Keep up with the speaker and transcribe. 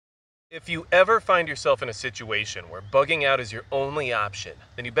If you ever find yourself in a situation where bugging out is your only option,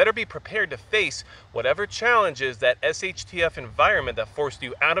 then you better be prepared to face whatever challenges that SHTF environment that forced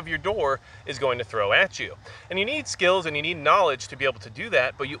you out of your door is going to throw at you. And you need skills and you need knowledge to be able to do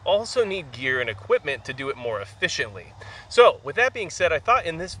that, but you also need gear and equipment to do it more efficiently. So with that being said, I thought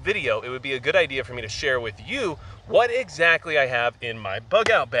in this video it would be a good idea for me to share with you what exactly I have in my bug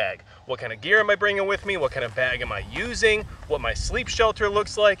out bag. What kind of gear am I bringing with me? What kind of bag am I using? What my sleep shelter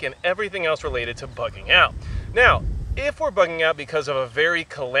looks like, and everything else related to bugging out. Now, if we're bugging out because of a very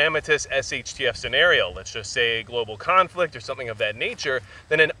calamitous SHTF scenario, let's just say a global conflict or something of that nature,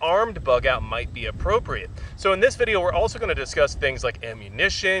 then an armed bug out might be appropriate. So in this video, we're also going to discuss things like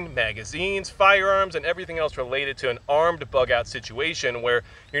ammunition, magazines, firearms, and everything else related to an armed bug out situation where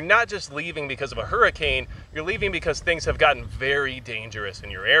you're not just leaving because of a hurricane, you're leaving because things have gotten very dangerous in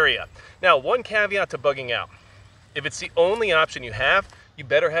your area. Now, one caveat to bugging out. If it's the only option you have, you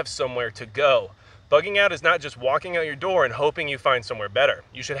better have somewhere to go. Bugging out is not just walking out your door and hoping you find somewhere better.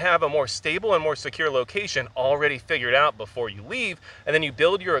 You should have a more stable and more secure location already figured out before you leave, and then you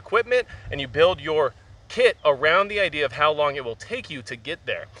build your equipment and you build your kit around the idea of how long it will take you to get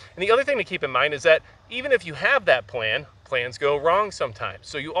there. And the other thing to keep in mind is that even if you have that plan, plans go wrong sometimes.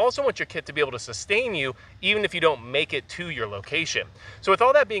 So you also want your kit to be able to sustain you even if you don't make it to your location. So with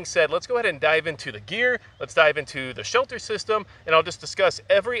all that being said, let's go ahead and dive into the gear, let's dive into the shelter system, and I'll just discuss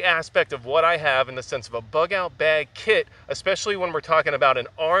every aspect of what I have in the sense of a bug out bag kit, especially when we're talking about an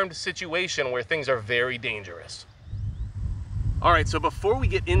armed situation where things are very dangerous. All right, so before we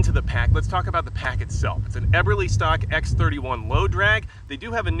get into the pack, let's talk about the pack itself. It's an Eberlestock X31 LoDrag. They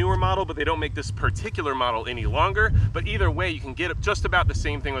do have a newer model, but they don't make this particular model any longer. But either way, you can get just about the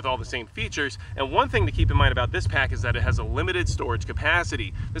same thing with all the same features. And one thing to keep in mind about this pack is that it has a limited storage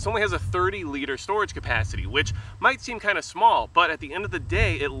capacity. This only has a 30-liter storage capacity, which might seem kind of small, but at the end of the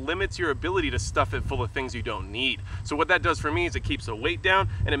day, it limits your ability to stuff it full of things you don't need. So what that does for me is it keeps the weight down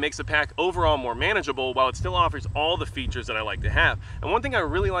and it makes the pack overall more manageable while it still offers all the features that I like to have. And one thing I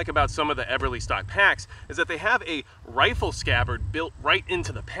really like about some of the Eberlestock packs is that they have a rifle scabbard built right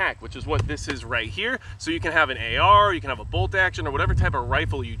into the pack, which is what this is right here. So you can have an AR, you can have a bolt action, or whatever type of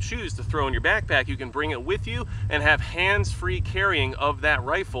rifle you choose to throw in your backpack. You can bring it with you and have hands-free carrying of that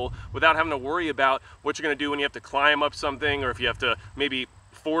rifle without having to worry about what you're going to do when you have to climb up something, or if you have to maybe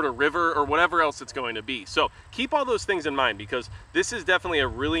ford a river or whatever else it's going to be. So keep all those things in mind because this is definitely a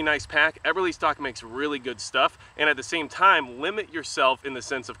really nice pack. Eberlestock makes really good stuff, and at the same time limit yourself in the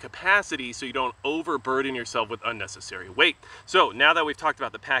sense of capacity so you don't overburden yourself with unnecessary weight. So now that we've talked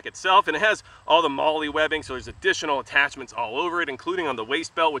about the pack itself, and it has all the MOLLE webbing, so there's additional attachments all over it, including on the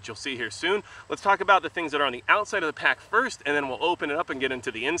waist belt, which you'll see here soon. Let's talk about the things that are on the outside of the pack first, and then we'll open it up and get into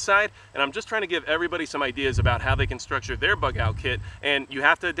the inside. And I'm just trying to give everybody some ideas about how they can structure their bug out kit, and you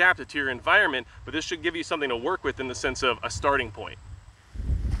have to adapt it to your environment, but this should give you something to work with in the sense of a starting point.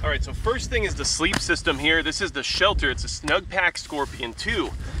 All right, so first thing is the sleep system here. This is the shelter. It's a Snugpak Scorpion 2,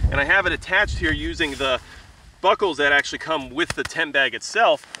 and I have it attached here using the buckles that actually come with the tent bag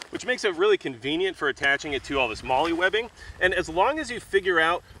itself, which makes it really convenient for attaching it to all this MOLLE webbing. And as long as you figure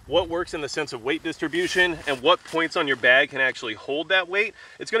out what works in the sense of weight distribution and what points on your bag can actually hold that weight,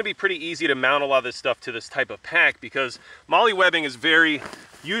 it's going to be pretty easy to mount a lot of this stuff to this type of pack, because MOLLE webbing is very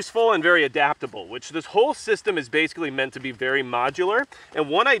useful and very adaptable, which this whole system is basically meant to be very modular. And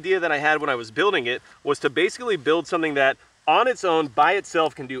one idea that I had when I was building it was to basically build something that on its own, by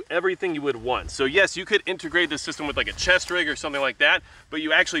itself, can do everything you would want. So yes, you could integrate this system with like a chest rig or something like that, but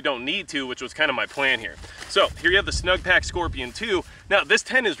you actually don't need to, which was kind of my plan here. So here you have the Snugpak Scorpion 2. Now this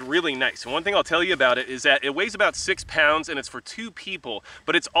tent is really nice. And one thing I'll tell you about it is that it weighs about 6 pounds and it's for 2 people,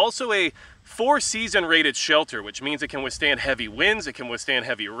 but it's also a 4-season rated shelter, which means it can withstand heavy winds, it can withstand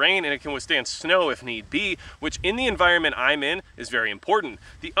heavy rain, and it can withstand snow if need be, which in the environment I'm in is very important.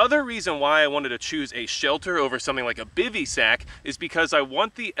 The other reason why I wanted to choose a shelter over something like a bivy sack is because I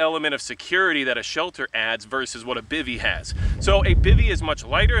want the element of security that a shelter adds versus what a bivy has. So a bivy is much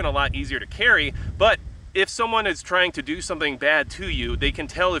lighter and a lot easier to carry, but if someone is trying to do something bad to you, they can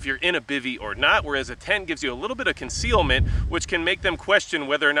tell if you're in a bivy or not, whereas a tent gives you a little bit of concealment, which can make them question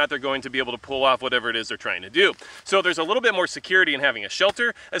whether or not they're going to be able to pull off whatever it is they're trying to do. So there's a little bit more security in having a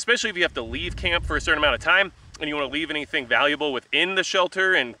shelter, especially if you have to leave camp for a certain amount of time and you want to leave anything valuable within the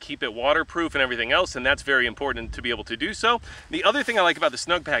shelter and keep it waterproof and everything else, and that's very important to be able to do so. The other thing I like about the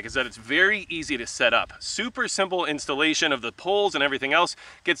Snugpak is that it's very easy to set up. Super simple installation of the poles and everything else.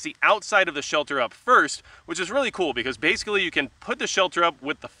 Gets the outside of the shelter up first, which is really cool because basically you can put the shelter up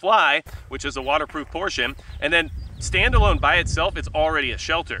with the fly, which is a waterproof portion, and then standalone by itself, it's already a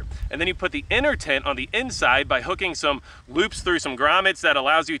shelter. And then you put the inner tent on the inside by hooking some loops through some grommets that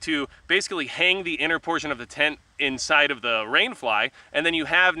allows you to basically hang the inner portion of the tent inside of the Rain Fly. And then you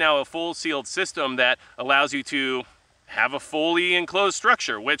have now a full sealed system that allows you to have a fully enclosed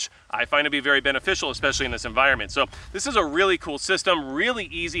structure, which I find to be very beneficial, especially in this environment. So this is a really cool system, really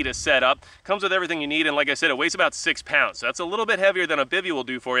easy to set up, comes with everything you need, and like I said, it weighs about 6 pounds. So that's a little bit heavier than a bivvy will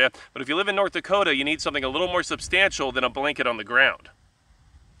do for you, but if you live in North Dakota, you need something a little more substantial than a blanket on the ground.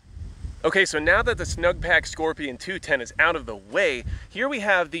 Okay, so now that the Snugpak Scorpion 2 tent is out of the way, here we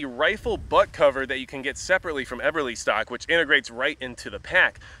have the rifle butt cover that you can get separately from Eberlestock, which integrates right into the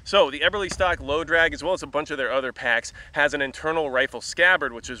pack. So the Eberlestock LoDrag, as well as a bunch of their other packs, has an internal rifle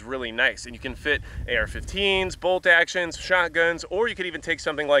scabbard, which is really nice. And you can fit AR-15s, bolt actions, shotguns, or you could even take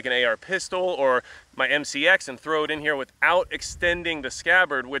something like an AR pistol or my MCX and throw it in here without extending the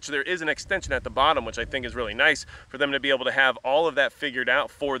scabbard, which there is an extension at the bottom, which I think is really nice for them to be able to have all of that figured out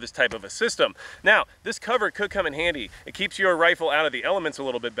for this type of a system. Now, this cover could come in handy. It keeps your rifle out of the elements a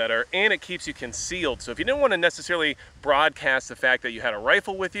little bit better, and it keeps you concealed. So if you didn't want to necessarily broadcast the fact that you had a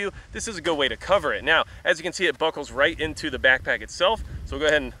rifle with you, this is a good way to cover it. Now, as you can see, it buckles right into the backpack itself. So we'll go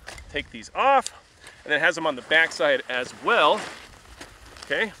ahead and take these off, and it has them on the back side as well.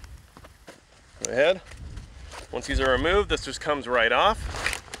 Okay. Go ahead. Once these are removed, this just comes right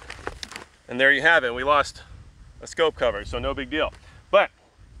off. And there you have it. We lost a scope cover, so no big deal. But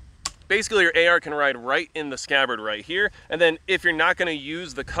basically your AR can ride right in the scabbard right here. And then if you're not gonna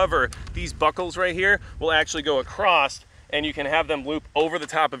use the cover, these buckles right here will actually go across, and you can have them loop over the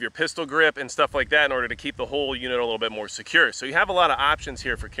top of your pistol grip and stuff like that in order to keep the whole unit a little bit more secure. So you have a lot of options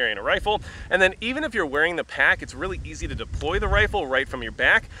here for carrying a rifle. And then even if you're wearing the pack, it's really easy to deploy the rifle right from your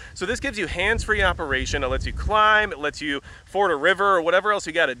back. So this gives you hands-free operation. It lets you climb, it lets you ford a river or whatever else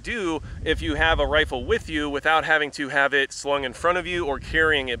you gotta do if you have a rifle with you without having to have it slung in front of you or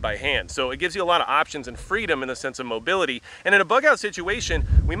carrying it by hand. So it gives you a lot of options and freedom in the sense of mobility. And in a bug out situation,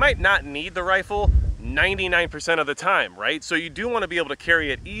 we might not need the rifle 99% of the time, right? So you do want to be able to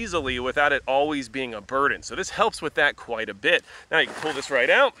carry it easily without it always being a burden. So this helps with that quite a bit. Now you can pull this right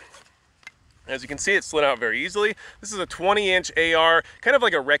out. As you can see, it slid out very easily. This is a 20-inch AR, kind of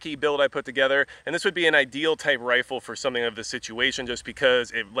like a recce build I put together, and this would be an ideal type rifle for something of this situation just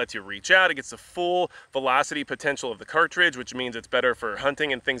because it lets you reach out. It gets the full velocity potential of the cartridge, which means it's better for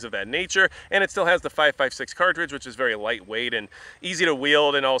hunting and things of that nature, and it still has the 5.56 cartridge, which is very lightweight and easy to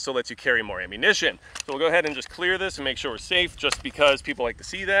wield and also lets you carry more ammunition. So we'll go ahead and just clear this and make sure we're safe just because people like to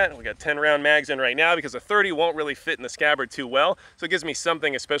see that. We got 10-round mags in right now because a 30 won't really fit in the scabbard too well, so it gives me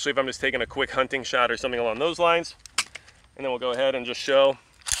something, especially if I'm just taking a quick hunting shot or something along those lines. And then we'll go ahead and just show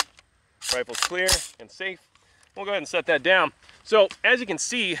rifle's clear and safe. We'll go ahead and set that down. So as you can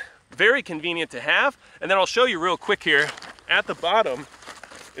see, very convenient to have. And then I'll show you real quick here. At the bottom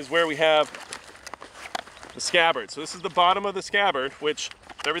is where we have the scabbard. So this is the bottom of the scabbard, which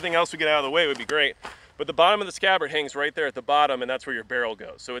if everything else would get out of the way would be great. But the bottom of the scabbard hangs right there at the bottom, and that's where your barrel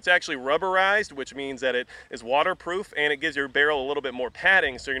goes. So it's actually rubberized, which means that it is waterproof, and it gives your barrel a little bit more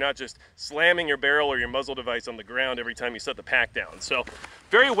padding, so you're not just slamming your barrel or your muzzle device on the ground every time you set the pack down. So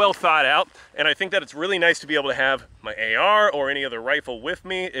very well thought out, and I think that it's really nice to be able to have my AR or any other rifle with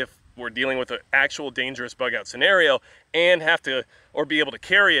me if we're dealing with an actual dangerous bug out scenario and have to or be able to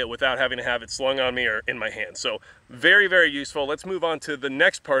carry it without having to have it slung on me or in my hand. So very, very useful. Let's move on to the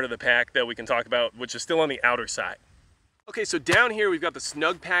next part of the pack that we can talk about, which is still on the outer side. Okay, so down here we've got the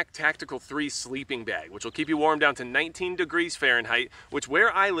Snugpak Tactical 3 sleeping bag, which will keep you warm down to 19 degrees Fahrenheit, which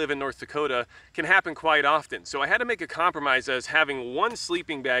where I live in North Dakota can happen quite often. So I had to make a compromise as having one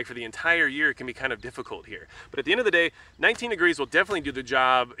sleeping bag for the entire year can be kind of difficult here. But at the end of the day, 19 degrees will definitely do the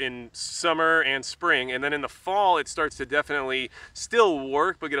job in summer and spring, and then in the fall it starts to definitely still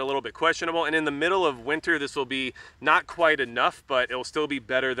work but get a little bit questionable, and in the middle of winter this will be not quite enough, but it will still be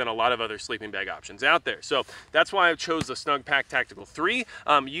better than a lot of other sleeping bag options out there. So that's why I chose the Snugpak Tactical 3.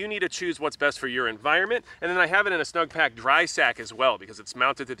 You need to choose what's best for your environment, and then I have it in a Snugpak dry sack as well because it's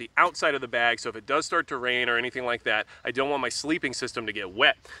mounted to the outside of the bag, so if it does start to rain or anything like that, I don't want my sleeping system to get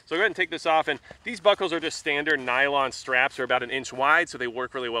wet. So I'll go ahead and take this off, and these buckles are just standard nylon straps. They're about 1 inch wide, so they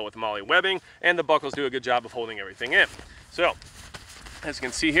work really well with MOLLE webbing, and the buckles do a good job of holding everything in. So as you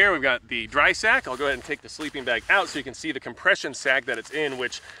can see here, we've got the dry sack. I'll go ahead and take the sleeping bag out so you can see the compression sack that it's in,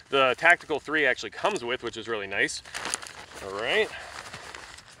 which the Tactical 3 actually comes with, which is really nice. All right.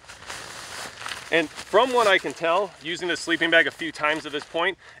 And from what I can tell, using the sleeping bag a few times at this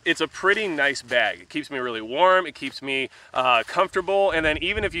point, it's a pretty nice bag. It keeps me really warm, it keeps me comfortable, and then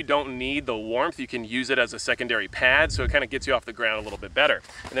even if you don't need the warmth, you can use it as a secondary pad, so it kind of gets you off the ground a little bit better.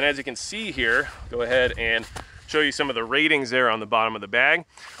 And then as you can see here, go ahead and show you some of the ratings there on the bottom of the bag.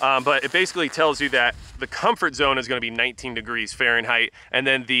 But it basically tells you that the comfort zone is going to be 19 degrees Fahrenheit, and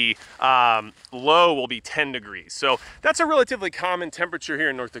then the low will be 10 degrees. So that's a relatively common temperature here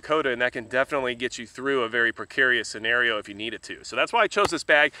in North Dakota, and that can definitely get you through a very precarious scenario if you need it to. So that's why I chose this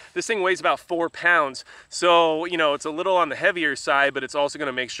bag. This thing weighs about 4 pounds. So, you know, it's a little on the heavier side, but it's also going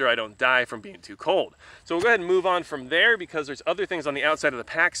to make sure I don't die from being too cold. So we'll go ahead and move on from there because there's other things on the outside of the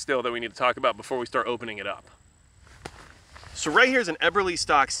pack still that we need to talk about before we start opening it up. So right here is an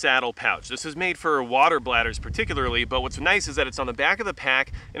Eberlestock saddle pouch. This is made for water bladders particularly, but what's nice is that it's on the back of the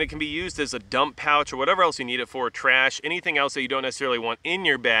pack and it can be used as a dump pouch or whatever else you need it for, trash, anything else that you don't necessarily want in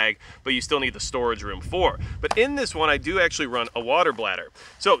your bag, but you still need the storage room for. But in this one, I do actually run a water bladder.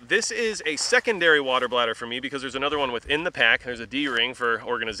 So this is a secondary water bladder for me because there's another one within the pack. There's a D-ring for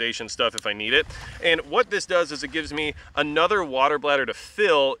organization stuff if I need it. And what this does is it gives me another water bladder to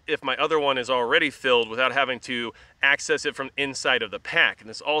fill if my other one is already filled without having to access it from inside of the pack. And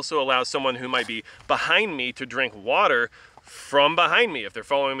this also allows someone who might be behind me to drink water from behind me if they're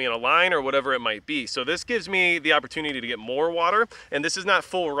following me in a line or whatever it might be. So this gives me the opportunity to get more water, and this is not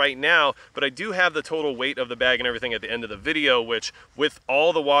full right now, but I do have the total weight of the bag and everything at the end of the video, which with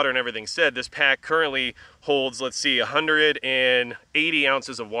all the water and everything said, this pack currently holds, let's see, 180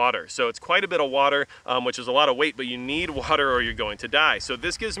 ounces of water. So it's quite a bit of water, which is a lot of weight, but you need water or you're going to die. So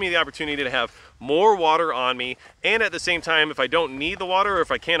this gives me the opportunity to have more water on me, and at the same time, if I don't need the water or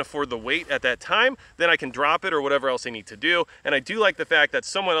if I can't afford the weight at that time, then I can drop it or whatever else I need to do. And I do like the fact that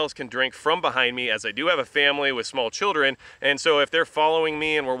someone else can drink from behind me, as I do have a family with small children, and so if they're following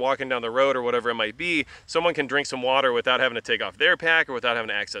me and we're walking down the road or whatever it might be, someone can drink some water without having to take off their pack or without having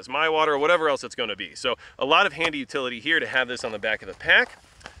to access my water or whatever else it's going to be. So a lot of handy utility here to have this on the back of the pack.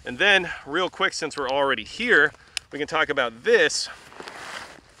 And then real quick, since we're already here, we can talk about this,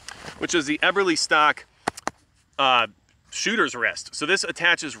 which is the Eberlestock shooter's rest. So this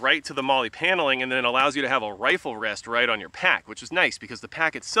attaches right to the MOLLE paneling and then allows you to have a rifle rest right on your pack, which is nice because the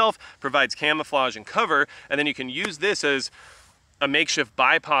pack itself provides camouflage and cover, and then you can use this as a makeshift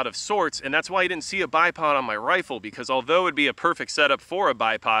bipod of sorts, and that's why you didn't see a bipod on my rifle, because although it'd be a perfect setup for a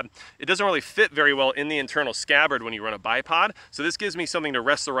bipod, it doesn't really fit very well in the internal scabbard when you run a bipod. So this gives me something to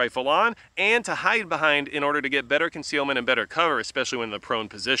rest the rifle on and to hide behind in order to get better concealment and better cover, especially when in the prone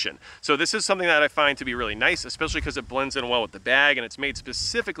position. So this is something that I find to be really nice, especially because it blends in well with the bag and it's made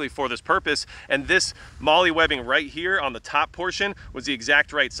specifically for this purpose. And this MOLLE webbing right here on the top portion was the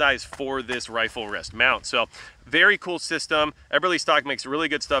exact right size for this rifle rest mount. So very cool system. Eberlestock makes really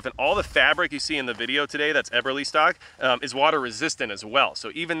good stuff, and all the fabric you see in the video today that's Eberlestock is water resistant as well.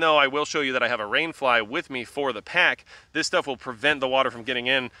 So even though I will show you that I have a Rain Fly with me for the pack, this stuff will prevent the water from getting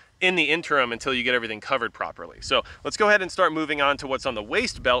in the interim until you get everything covered properly. So let's go ahead and start moving on to what's on the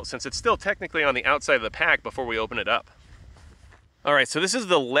waist belt, since it's still technically on the outside of the pack before we open it up. All right, so this is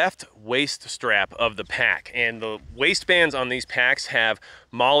the left waist strap of the pack, and the waistbands on these packs have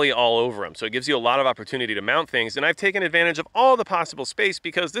MOLLE all over them. So it gives you a lot of opportunity to mount things, and I've taken advantage of all the possible space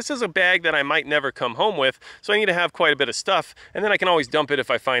because this is a bag that I might never come home with, so I need to have quite a bit of stuff, and then I can always dump it if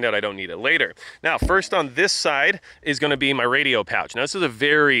I find out I don't need it later. Now, first on this side is gonna be my radio pouch. Now, this is a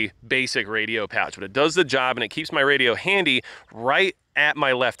very basic radio pouch, but it does the job and it keeps my radio handy right at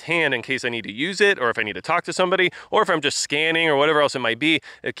my left hand in case I need to use it, or if I need to talk to somebody, or if I'm just scanning or whatever else it might be.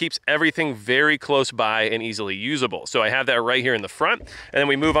 It keeps everything very close by and easily usable. So I have that right here in the front. And then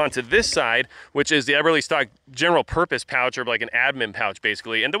we move on to this side, which is the Eberlestock general purpose pouch, or like an admin pouch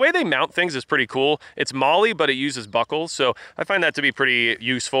basically. And the way they mount things is pretty cool. It's MOLLE, but it uses buckles. So I find that to be pretty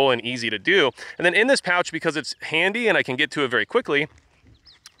useful and easy to do. And then in this pouch, because it's handy and I can get to it very quickly,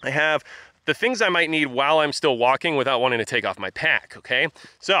 I have the things I might need while I'm still walking without wanting to take off my pack, okay?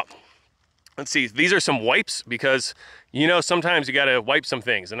 So, let's see, these are some wipes because, you know, sometimes you gotta wipe some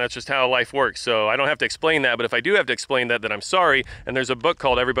things and that's just how life works. So I don't have to explain that, but if I do have to explain that, then I'm sorry. And there's a book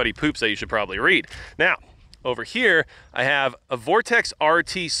called Everybody Poops that you should probably read. Now, over here, I have a Vortex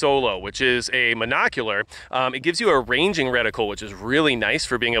RT Solo, which is a monocular. It gives you a ranging reticle, which is really nice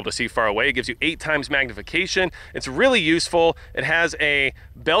for being able to see far away. It gives you 8 times magnification. It's really useful. It has a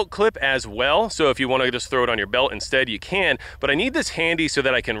belt clip as well, so if you want to just throw it on your belt instead, you can. But I need this handy so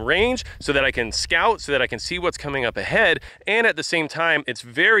that I can range, so that I can scout, so that I can see what's coming up ahead. And at the same time, it's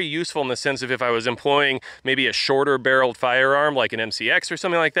very useful in the sense of if I was employing maybe a shorter barreled firearm like an MCX or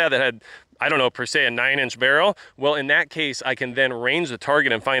something like that that had I don't know, per se a 9-inch barrel, well, in that case, I can then range the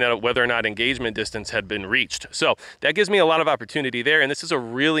target and find out whether or not engagement distance had been reached. So that gives me a lot of opportunity there, and this is a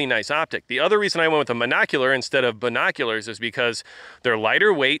really nice optic. The other reason I went with a monocular instead of binoculars is because they're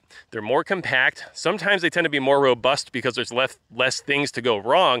lighter weight, they're more compact, sometimes they tend to be more robust because there's less things to go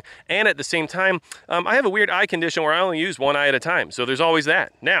wrong, and at the same time, I have a weird eye condition where I only use one eye at a time, so there's always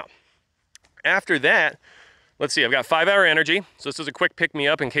that. Now, after that, let's see, I've got 5-hour energy, so this is a quick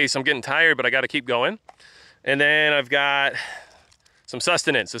pick-me-up in case I'm getting tired, but I gotta keep going. And then I've got some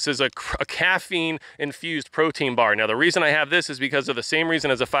sustenance. This is a caffeine-infused protein bar. Now, the reason I have this is because of the same reason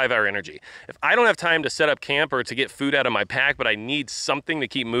as a 5-hour energy. If I don't have time to set up camp or to get food out of my pack, but I need something to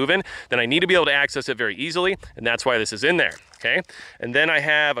keep moving, then I need to be able to access it very easily, and that's why this is in there, okay? And then I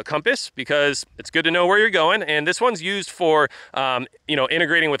have a compass because it's good to know where you're going, and this one's used for, you know,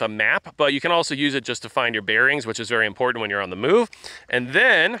 integrating with a map, but you can also use it just to find your bearings, which is very important when you're on the move. And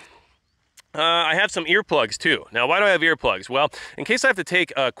then I have some earplugs too. Now, why do I have earplugs? Well, in case I have to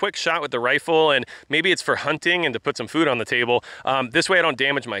take a quick shot with the rifle and maybe it's for hunting and to put some food on the table, this way I don't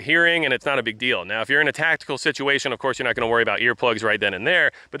damage my hearing and it's not a big deal. Now, if you're in a tactical situation, of course, you're not gonna worry about earplugs right then and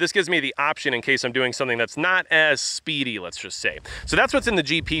there, but this gives me the option in case I'm doing something that's not as speedy, let's just say. So that's what's in the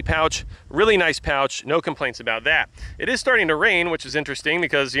GP pouch. Really nice pouch, no complaints about that. It is starting to rain, which is interesting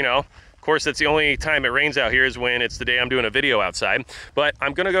because, you know, of course, that's the only time it rains out here is when it's the day I'm doing a video outside. But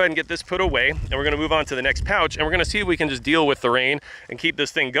I'm gonna go ahead and get this put away, and we're gonna move on to the next pouch, and we're gonna see if we can just deal with the rain and keep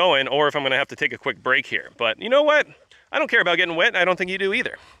this thing going, or if I'm gonna have to take a quick break here. But you know what? I don't care about getting wet, and I don't think you do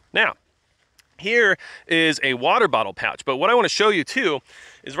either. Now, here is a water bottle pouch, but what I wanna show you too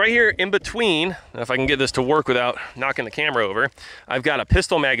is right here in between, if I can get this to work without knocking the camera over, I've got a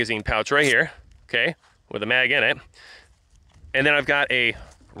pistol magazine pouch right here, okay, with a mag in it. And then I've got a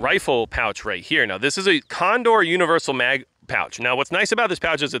rifle pouch right here. Now, this is a Condor universal mag pouch. Now, what's nice about this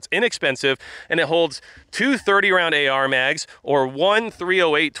pouch is it's inexpensive and it holds 2 30-round AR mags or one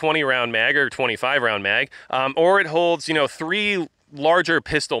 308 20-round mag or 25-round mag, or it holds, you know, 3 larger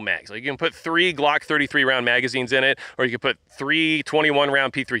pistol mags. Like you can put 3 Glock 33 round magazines in it, or you can put 3 21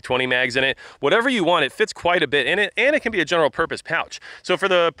 round P320 mags in it. Whatever you want, it fits quite a bit in it, and it can be a general purpose pouch. So for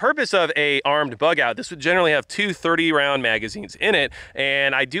the purpose of a armed bug out, this would generally have 2 30 round magazines in it,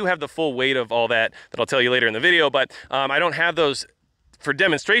 and I do have the full weight of all that I'll tell you later in the video, but I don't have those for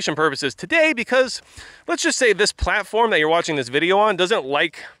demonstration purposes today because let's just say this platform that you're watching this video on doesn't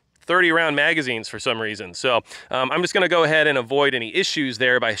like 30-round magazines for some reason. So I'm just gonna go ahead and avoid any issues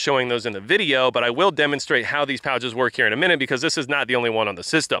there by showing those in the video, but I will demonstrate how these pouches work here in a minute because this is not the only one on the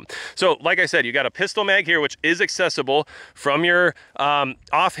system. So like I said, you got a pistol mag here, which is accessible from your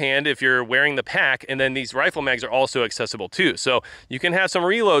offhand if you're wearing the pack, and then these rifle mags are also accessible too. So you can have some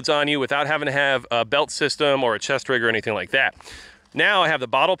reloads on you without having to have a belt system or a chest rig or anything like that. Now I have the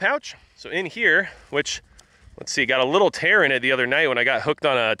bottle pouch. So in here, which, let's see, got a little tear in it the other night when I got hooked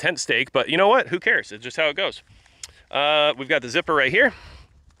on a tent stake, but you know what? Who cares? It's just how it goes. We've got the zipper right here.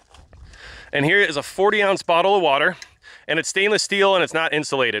 And here is a 40-ounce bottle of water, and it's stainless steel and it's not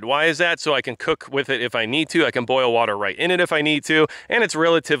insulated. Why is that? So I can cook with it if I need to. I can boil water right in it if I need to, and it's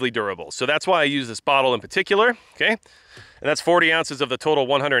relatively durable. So that's why I use this bottle in particular, okay? And that's 40 ounces of the total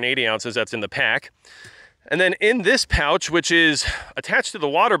 180 ounces that's in the pack. And then in this pouch, which is attached to the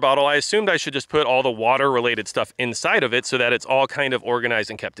water bottle, I assumed I should just put all the water related stuff inside of it so that it's all kind of organized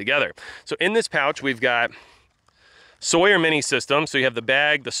and kept together. So in this pouch, we've got Sawyer mini system. So you have the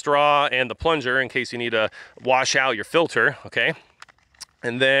bag, the straw, and the plunger in case you need to wash out your filter, okay?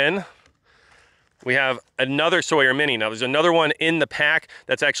 And then we have another Sawyer mini. Now there's another one in the pack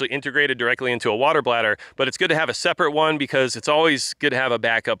that's actually integrated directly into a water bladder, but it's good to have a separate one because it's always good to have a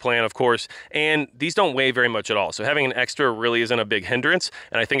backup plan, of course, and these don't weigh very much at all. So having an extra really isn't a big hindrance,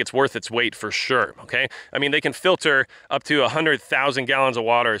 and I think it's worth its weight for sure, okay? I mean, they can filter up to 100,000 gallons of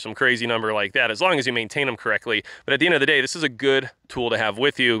water, some crazy number like that, as long as you maintain them correctly. But at the end of the day, this is a good tool to have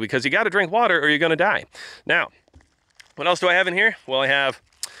with you because you gotta drink water or you're gonna die. Now, what else do I have in here? Well, I have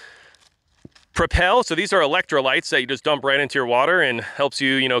Propel. So these are electrolytes that you just dump right into your water and helps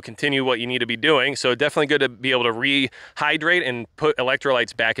you, continue what you need to be doing. So definitely good to be able to rehydrate and put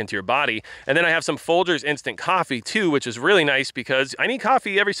electrolytes back into your body. And then I have some Folgers instant coffee too, which is really nice because I need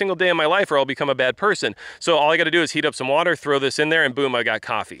coffee every single day of my life or I'll become a bad person. So all I got to do is heat up some water, throw this in there, and boom, I got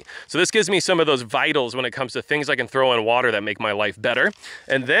coffee. So this gives me some of those vitals when it comes to things I can throw in water that make my life better.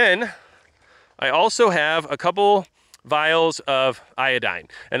 And then I also have a couple vials of iodine.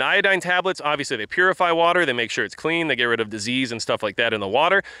 And iodine tablets, obviously they purify water, they make sure it's clean, they get rid of disease and stuff like that in the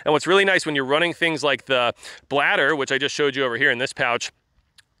water. And what's really nice when you're running things like the bladder, which I just showed you over here in this pouch,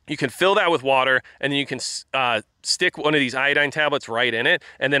 You can fill that with water, and then you can stick one of these iodine tablets right in it,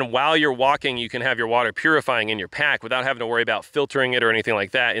 and then while you're walking, you can have your water purifying in your pack without having to worry about filtering it or anything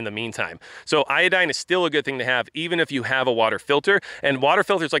like that in the meantime. So iodine is still a good thing to have, even if you have a water filter. And water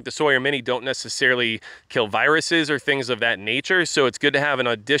filters like the Sawyer Mini don't necessarily kill viruses or things of that nature, so it's good to have an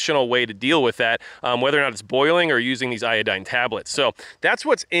additional way to deal with that, whether or not it's boiling or using these iodine tablets. So that's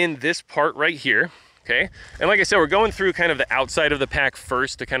what's in this part right here. Okay, and like I said, we're going through kind of the outside of the pack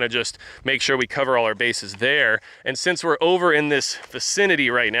first to kind of just make sure we cover all our bases there. And since we're over in this vicinity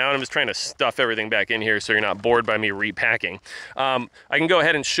right now, and I'm just trying to stuff everything back in here so you're not bored by me repacking, I can go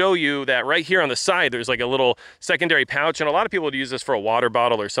ahead and show you that right here on the side, there's like a little secondary pouch, and a lot of people would use this for a water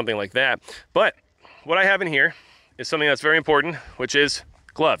bottle or something like that. But what I have in here is something that's very important, which is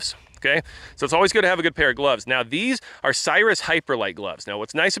gloves. Okay, so it's always good to have a good pair of gloves. Now these are Cyrus Hyperlight gloves. Now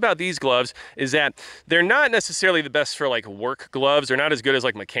what's nice about these gloves is that they're not necessarily the best for like work gloves. They're not as good as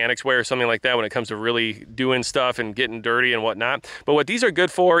like mechanics wear or something like that when it comes to really doing stuff and getting dirty and whatnot. But what these are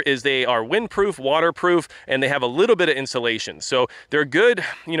good for is they are windproof, waterproof, and they have a little bit of insulation. So they're good,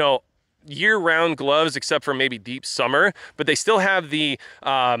 you know, year-round gloves except for maybe deep summer, but they still have the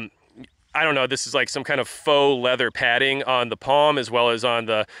I don't know, this is like some kind of faux leather padding on the palm as well as on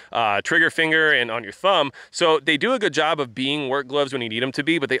the trigger finger and on your thumb. So they do a good job of being work gloves when you need them to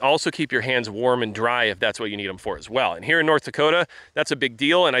be, but they also keep your hands warm and dry if that's what you need them for as well. And here in North Dakota, that's a big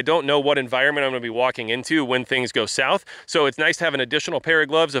deal, and I don't know what environment I'm gonna be walking into when things go south. So it's nice to have an additional pair of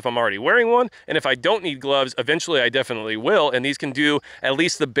gloves if I'm already wearing one, and if I don't need gloves, eventually I definitely will, and these can do at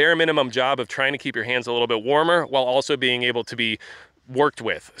least the bare minimum job of trying to keep your hands a little bit warmer while also being able to be worked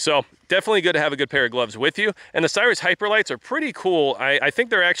with. So definitely good to have a good pair of gloves with you. And the Cyrus Hyperlights are pretty cool. I think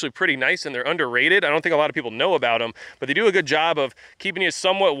they're actually pretty nice, and they're underrated. I don't think a lot of people know about them, but they do a good job of keeping you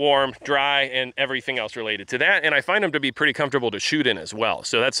somewhat warm, dry, and everything else related to that. And I find them to be pretty comfortable to shoot in as well.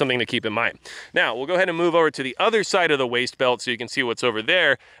 So that's something to keep in mind. Now we'll go ahead and move over to the other side of the waist belt so you can see what's over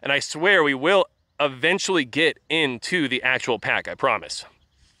there. And I swear we will eventually get into the actual pack, I promise.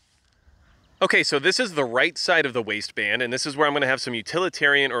 Okay, so this is the right side of the waistband, and this is where I'm gonna have some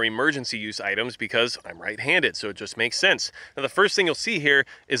utilitarian or emergency use items because I'm right-handed, so it just makes sense. Now, the first thing you'll see here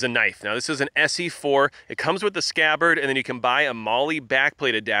is a knife. Now, this is an SE4. It comes with the Scabbard, and then you can buy a MOLLE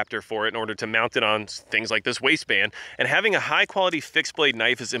backplate adapter for it in order to mount it on things like this waistband. And having a high-quality fixed blade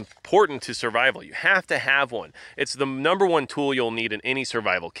knife is important to survival. You have to have one. It's the #1 tool you'll need in any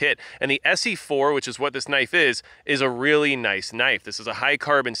survival kit. And the SE4, which is what this knife is a really nice knife. This is a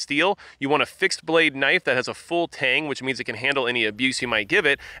high-carbon steel. You want to fixed blade knife that has a full tang, which means it can handle any abuse you might give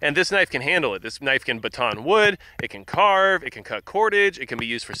it, and this knife can handle it. This knife can baton wood, it can carve, it can cut cordage, it can be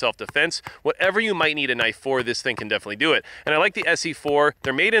used for self-defense. Whatever you might need a knife for, this thing can definitely do it. And I like the SE4.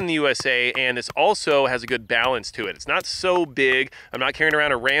 They're made in the USA, and this also has a good balance to it. It's not so big. I'm not carrying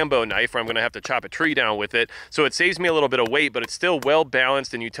around a Rambo knife where I'm gonna have to chop a tree down with it, so it saves me a little bit of weight, but it's still well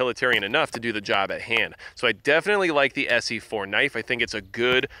balanced and utilitarian enough to do the job at hand. So I definitely like the SE4 knife. I think it's a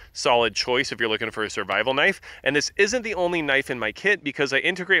good, solid choice if you're looking for a survival knife. And this isn't the only knife in my kit because I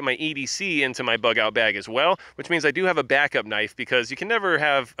integrate my EDC into my bug out bag as well, which means I do have a backup knife because you can never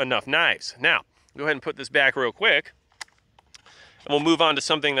have enough knives. Now, go ahead and put this back real quick, and we'll move on to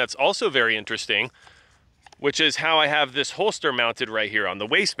something that's also very interesting, which is how I have this holster mounted right here on the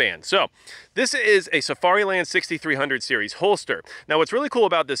waistband. So this is a Safariland 6300 series holster. Now what's really cool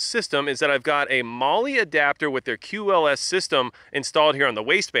about this system is that I've got a MOLLE adapter with their QLS system installed here on the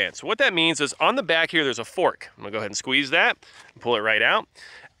waistband. So what that means is on the back here, there's a fork. I'm gonna go ahead and squeeze that and pull it right out.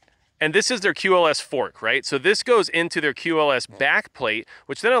 And this is their QLS fork, right? So this goes into their QLS back plate,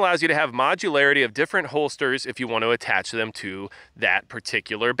 which then allows you to have modularity of different holsters if you want to attach them to that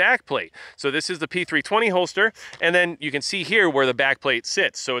particular back plate. So this is the P320 holster, and then you can see here where the back plate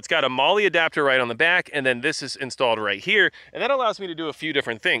sits. So it's got a MOLLE adapter right on the back, and then this is installed right here, and that allows me to do a few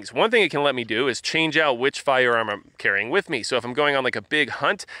different things. One thing it can let me do is change out which firearm I'm carrying with me. So if I'm going on like a big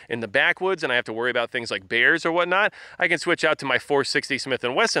hunt in the backwoods and I have to worry about things like bears or whatnot, I can switch out to my 460 Smith &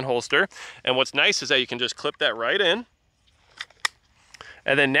 Wesson holster. And what's nice is that you can just clip that right in.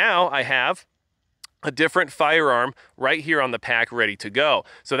 And then now I have a different firearm right here on the pack ready to go.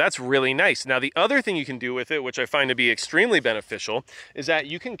 So that's really nice. Now the other thing you can do with it, which I find to be extremely beneficial, is that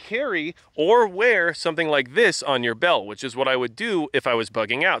you can carry or wear something like this on your belt, which is what I would do if I was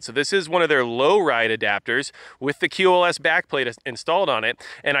bugging out. So this is one of their low ride adapters with the QLS backplate installed on it,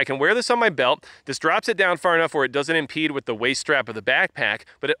 and I can wear this on my belt. This drops it down far enough where it doesn't impede with the waist strap of the backpack,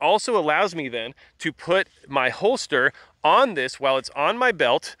 but it also allows me then to put my holster on this while it's on my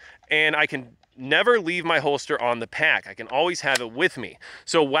belt, and I can never leave my holster on the pack. I can always have it with me.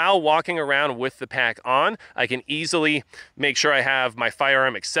 So while walking around with the pack on, I can easily make sure I have my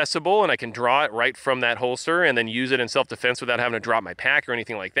firearm accessible and I can draw it right from that holster and then use it in self-defense without having to drop my pack or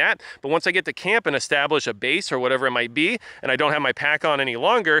anything like that. But once I get to camp and establish a base or whatever it might be, and I don't have my pack on any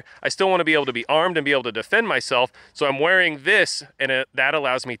longer, I still want to be able to be armed and be able to defend myself. So I'm wearing this, and that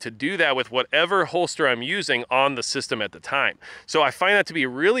allows me to do that with whatever holster I'm using on the system at the time. So I find that to be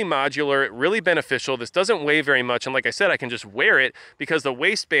really modular, really beneficial. This doesn't weigh very much, and like I said, I can just wear it because the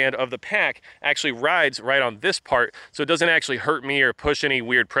waistband of the pack actually rides right on this part, so it doesn't actually hurt me or push any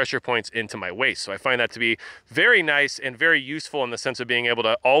weird pressure points into my waist. So I find that to be very nice and very useful in the sense of being able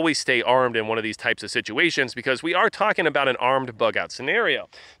to always stay armed in one of these types of situations, because we are talking about an armed bug out scenario.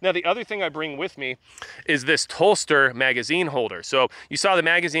 Now, the other thing I bring with me is this holster magazine holder. So you saw the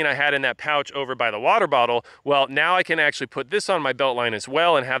magazine I had in that pouch over by the water bottle. Well, now I can actually put this on my belt line as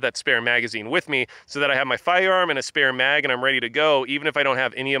well and have that spare magazine with me so that I have my firearm and a spare mag and I'm ready to go even if I don't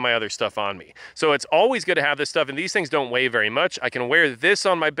have any of my other stuff on me. So it's always good to have this stuff, and these things don't weigh very much. I can wear this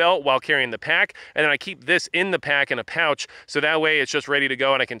on my belt while carrying the pack, and then I keep this in the pack in a pouch, so that way it's just ready to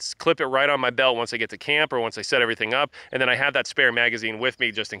go and I can clip it right on my belt once I get to camp or once I set everything up, and then I have that spare magazine with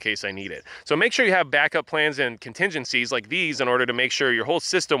me just in case I need it. So make sure you have backup plans and contingencies like these in order to make sure your whole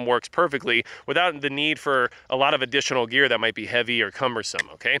system works perfectly without the need for a lot of additional gear that might be heavy or cumbersome,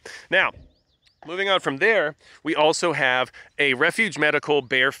 okay? Now, moving on from there, we also have a Refuge Medical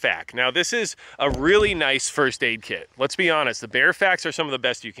BearFAK. Now, this is a really nice first aid kit. Let's be honest, the BearFAKs are some of the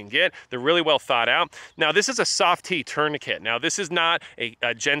best you can get. They're really well thought out. Now, this is a soft T tourniquet. Now, this is not a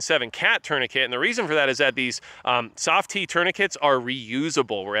Gen 7 cat tourniquet, and the reason for that is that these soft T tourniquets are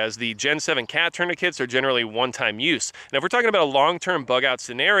reusable, whereas the Gen 7 cat tourniquets are generally one-time use. Now, if we're talking about a long-term bug out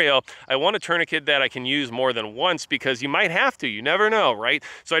scenario, I want a tourniquet that I can use more than once because you might have to, you never know, right?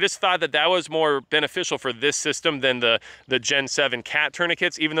 So I just thought that that was more beneficial for this system than the Gen 7 cat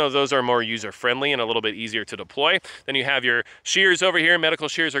tourniquets, even though those are more user-friendly and a little bit easier to deploy. Then you have your shears over here. Medical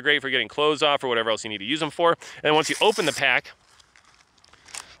shears are great for getting clothes off or whatever else you need to use them for. And once you open the pack,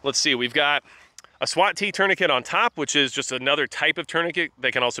 let's see, we've got a SWAT T tourniquet on top, which is just another type of tourniquet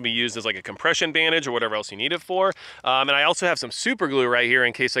that can also be used as like a compression bandage or whatever else you need it for. And I also have some super glue right here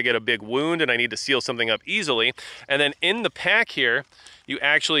in case I get a big wound and I need to seal something up easily. And then in the pack here, you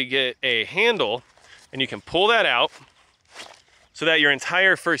actually get a handle and you can pull that out so that your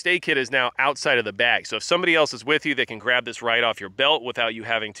entire first aid kit is now outside of the bag. So if somebody else is with you, they can grab this right off your belt without you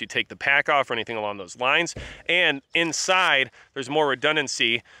having to take the pack off or anything along those lines. And inside, there's more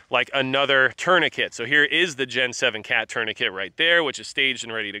redundancy, like another tourniquet. So here is the Gen 7 cat tourniquet right there, which is staged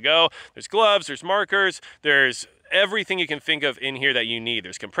and ready to go. There's gloves, there's markers, there's everything you can think of in here that you need.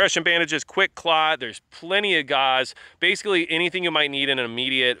 There's compression bandages, quick clot, there's plenty of gauze, basically anything you might need in an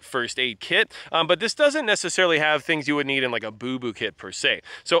immediate first aid kit. But this doesn't necessarily have things you would need in like a boo-boo kit per se.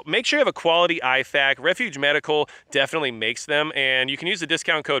 So make sure you have a quality IFAK. Refuge Medical definitely makes them, and you can use the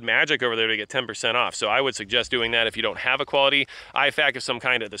discount code MAGIC over there to get 10% off. So I would suggest doing that if you don't have a quality IFAK of some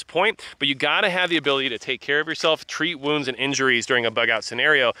kind at this point. But you gotta have the ability to take care of yourself, treat wounds and injuries during a bug out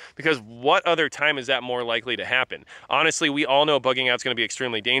scenario, because what other time is that more likely to happen? Honestly, we all know bugging out is going to be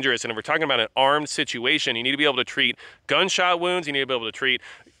extremely dangerous, and if we're talking about an armed situation, you need to be able to treat gunshot wounds, you need to be able to treat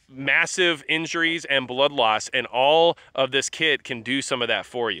massive injuries and blood loss, and all of this kit can do some of that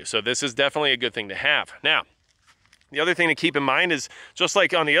for you. So this is definitely a good thing to have. Now, the other thing to keep in mind is, just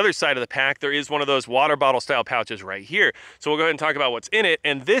like on the other side of the pack, there is one of those water bottle style pouches right here. So we'll go ahead and talk about what's in it,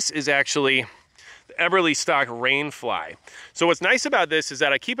 and this is actually Eberlestock Rain Fly. So what's nice about this is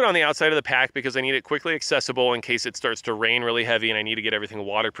that I keep it on the outside of the pack because I need it quickly accessible in case it starts to rain really heavy and I need to get everything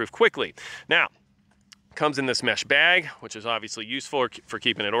waterproof quickly. Now, comes in this mesh bag, which is obviously useful for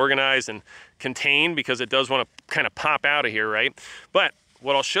keeping it organized and contained because it does want to kind of pop out of here, right? But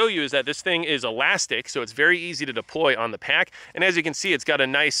what I'll show you is that this thing is elastic, so it's very easy to deploy on the pack. And as you can see, it's got a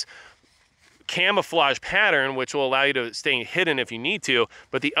nice camouflage pattern, which will allow you to stay hidden if you need to.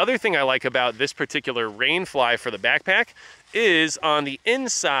 But the other thing I like about this particular Rain Fly for the backpack is on the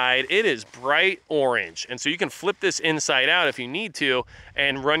inside, it is bright orange. And so you can flip this inside out if you need to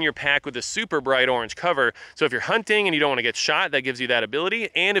and run your pack with a super bright orange cover. So if you're hunting and you don't want to get shot, that gives you that ability.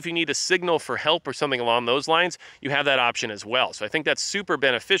 And if you need to signal for help or something along those lines, you have that option as well. So I think that's super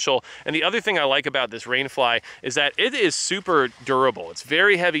beneficial. And the other thing I like about this Rain Fly is that it is super durable. It's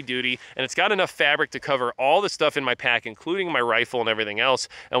very heavy duty, and it's got enough fabric to cover all the stuff in my pack, including my rifle and everything else.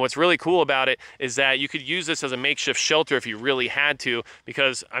 And what's really cool about it is that you could use this as a makeshift shelter if you really had to,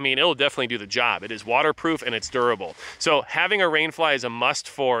 because I mean, it'll definitely do the job. It is waterproof and it's durable. So having a rain fly is a must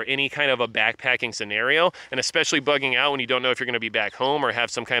for any kind of a backpacking scenario, and especially bugging out when you don't know if you're going to be back home or have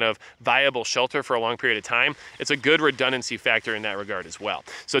some kind of viable shelter for a long period of time. It's a good redundancy factor in that regard as well.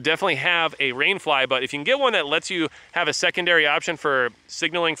 So definitely have a rain fly, but if you can get one that lets you have a secondary option for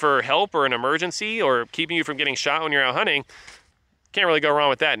signaling for help or an emergency or keeping you from getting shot when you're out hunting, can't really go wrong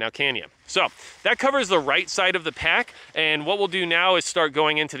with that now, can you? So that covers the right side of the pack, and what we'll do now is start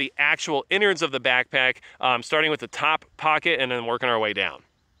going into the actual innards of the backpack, starting with the top pocket and then working our way down.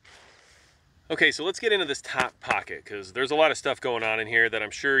 Okay, so let's get into this top pocket, because there's a lot of stuff going on in here that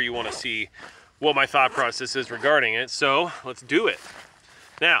I'm sure you want to see what my thought process is regarding it, so let's do it.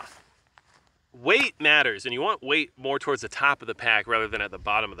 Now, weight matters, and you want weight more towards the top of the pack rather than at the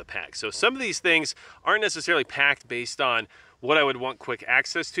bottom of the pack. So some of these things aren't necessarily packed based on what I would want quick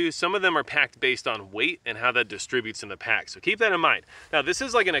access to. Some of them are packed based on weight and how that distributes in the pack. So keep that in mind. Now, this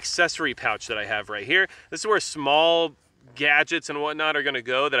is like an accessory pouch that I have right here. This is where small gadgets and whatnot are gonna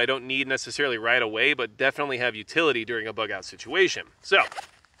go that I don't need necessarily right away, but definitely have utility during a bug out situation. So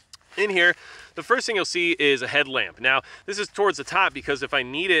in here, the first thing you'll see is a headlamp. Now, this is towards the top because if I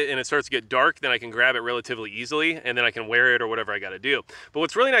need it and it starts to get dark, then I can grab it relatively easily and then I can wear it or whatever I gotta do. But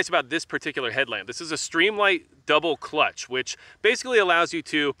what's really nice about this particular headlamp, this is a Streamlight double clutch, which basically allows you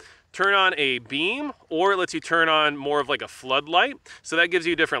to turn on a beam, or it lets you turn on more of like a floodlight. So that gives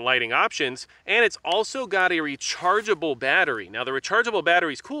you different lighting options. And it's also got a rechargeable battery. Now the rechargeable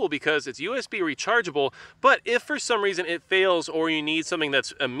battery is cool because it's USB rechargeable, but if for some reason it fails or you need something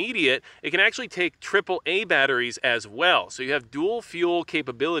that's immediate, it can actually take AAA batteries as well. So you have dual fuel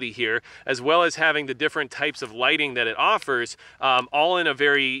capability here, as well as having the different types of lighting that it offers, all in a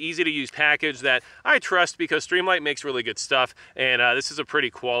very easy to use package that I trust because Streamlight makes really good stuff. And this is a pretty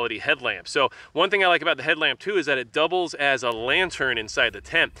quality headlamp. So one thing I like about the headlamp too is that it doubles as a lantern inside the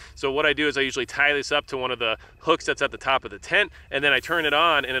tent. So what I do is I usually tie this up to one of the hooks that's at the top of the tent, and then I turn it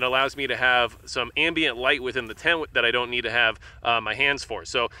on and it allows me to have some ambient light within the tent that I don't need to have my hands for.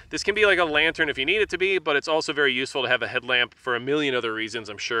 So this can be like a lantern if you need it to be, but it's also very useful to have a headlamp for a million other reasons.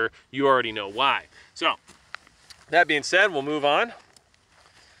 I'm sure you already know why. So that being said, we'll move on.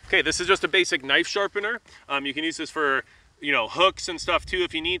 Okay, this is just a basic knife sharpener. You can use this for, you know, hooks and stuff too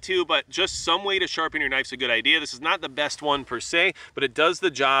if you need to, but just some way to sharpen your knife's a good idea. This is not the best one per se, but it does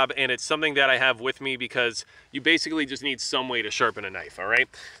the job, and it's something that I have with me because you basically just need some way to sharpen a knife, all right?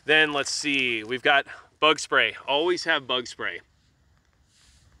 Then let's see, we've got bug spray. Always have bug spray.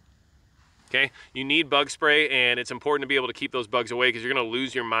 Okay, you need bug spray, and it's important to be able to keep those bugs away because you're gonna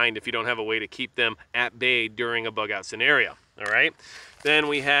lose your mind if you don't have a way to keep them at bay during a bug out scenario, all right? Then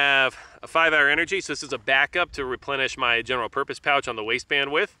we have a 5-hour energy. So this is a backup to replenish my general purpose pouch on the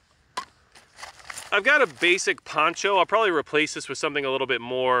waistband with. I've got a basic poncho. I'll probably replace this with something a little bit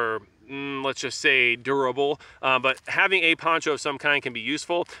more, let's just say durable, but having a poncho of some kind can be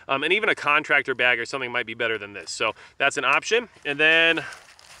useful. And even a contractor bag or something might be better than this. So that's an option. And then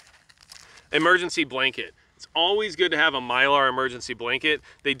emergency blanket. It's always good to have a Mylar emergency blanket.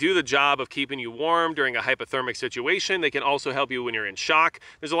 They do the job of keeping you warm during a hypothermic situation. They can also help you when you're in shock.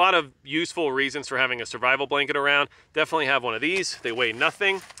 There's a lot of useful reasons for having a survival blanket around. Definitely have one of these. They weigh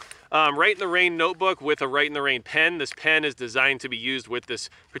nothing. Write in the Rain notebook with a Write in the Rain pen. This pen is designed to be used with this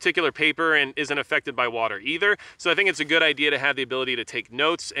particular paper and isn't affected by water either. So I think it's a good idea to have the ability to take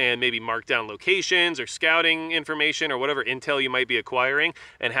notes and maybe mark down locations or scouting information or whatever intel you might be acquiring,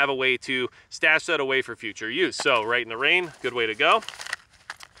 and have a way to stash that away for future use. So Write in the Rain, good way to go.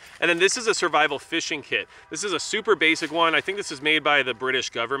 And then this is a survival fishing kit. This is a super basic one. I think this is made by the British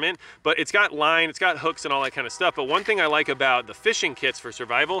government, but it's got line, it's got hooks and all that kind of stuff. But one thing I like about the fishing kits for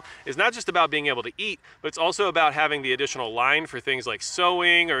survival is not just about being able to eat, but it's also about having the additional line for things like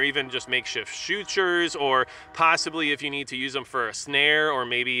sewing or even just makeshift shooters, or possibly if you need to use them for a snare or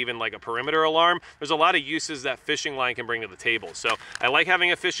maybe even like a perimeter alarm. There's a lot of uses that fishing line can bring to the table. So I like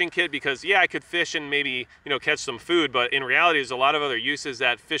having a fishing kit because yeah, I could fish and maybe, you know, catch some food, but in reality, there's a lot of other uses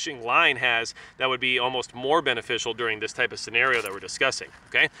that fishing line has that would be almost more beneficial during this type of scenario that we're discussing.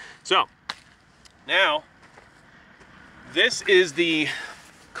 Okay, so now this is the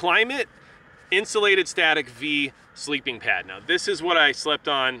Climate Insulated Static V sleeping pad. Now this is what I slept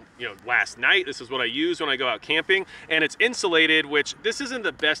on, you know, last night. This is what I use when I go out camping, and it's insulated, which this isn't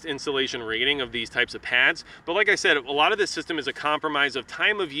the best insulation rating of these types of pads, but like I said, a lot of this system is a compromise of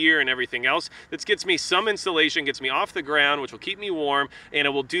time of year and everything else. This gets me some insulation, gets me off the ground, which will keep me warm, and it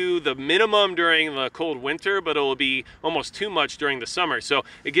will do the minimum during the cold winter, but it will be almost too much during the summer. So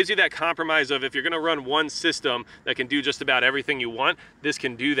it gives you that compromise of if you're going to run one system that can do just about everything you want, this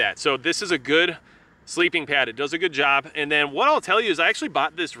can do that. So this is a good sleeping pad. It does a good job. And then what I'll tell you is I actually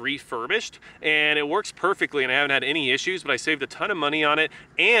bought this refurbished and it works perfectly and I haven't had any issues, but I saved a ton of money on it.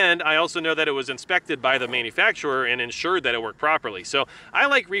 And I also know that it was inspected by the manufacturer and ensured that it worked properly. So I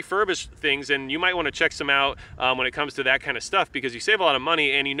like refurbished things, and you might want to check some out when it comes to that kind of stuff, because you save a lot of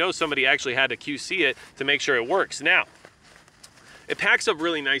money and you know somebody actually had to QC it to make sure it works. Now, it packs up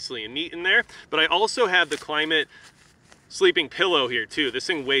really nicely and neat in there, but I also have the Climate sleeping pillow here too. This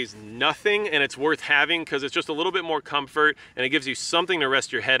thing weighs nothing and it's worth having because it's just a little bit more comfort and it gives you something to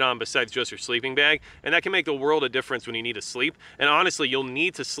rest your head on besides just your sleeping bag, and that can make the world of difference when you need to sleep. And honestly, you'll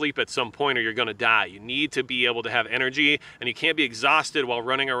need to sleep at some point or you're gonna die. You need to be able to have energy, and you can't be exhausted while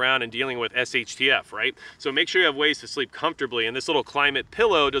running around and dealing with SHTF, right? So make sure you have ways to sleep comfortably, and this little Climate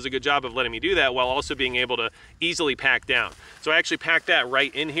pillow does a good job of letting me do that while also being able to easily pack down. So I actually packed that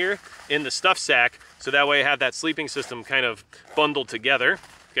right in here in the stuff sack, so that way I have that sleeping system kind of bundled together,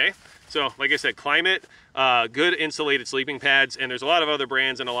 okay? So like I said, Climate, good insulated sleeping pads, and there's a lot of other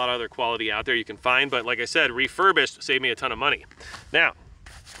brands and a lot of other quality out there you can find, but like I said, refurbished saved me a ton of money. Now,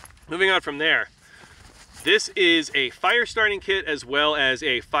 moving on from there, this is a fire starting kit as well as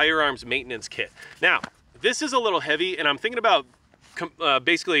a firearms maintenance kit. Now, this is a little heavy, and I'm thinking about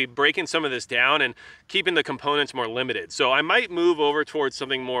basically breaking some of this down and keeping the components more limited. So I might move over towards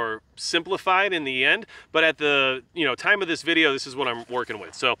something more simplified in the end, but at the time of this video, this is what I'm working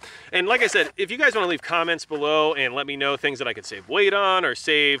with. So, and like I said, if you guys want to leave comments below and let me know things that I could save weight on or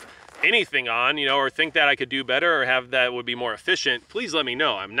save anything on, or think that I could do better or have that would be more efficient, please let me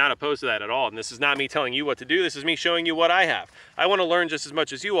know. I'm not opposed to that at all. And this is not me telling you what to do. This is me showing you what I have. I want to learn just as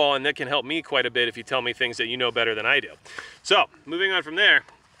much as you all, and that can help me quite a bit if you tell me things that you know better than I do. So moving on from there,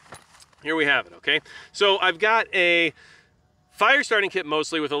 here we have it, okay? So I've got a fire starting kit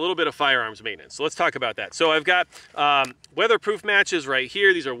mostly with a little bit of firearms maintenance. So let's talk about that. So I've got weatherproof matches right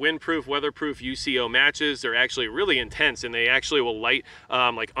here. These are windproof, weatherproof UCO matches. They're actually really intense, and they actually will light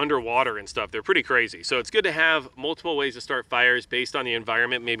like underwater and stuff. They're pretty crazy. So it's good to have multiple ways to start fires based on the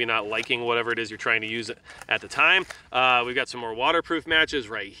environment, maybe not liking whatever it is you're trying to use at the time. We've got some more waterproof matches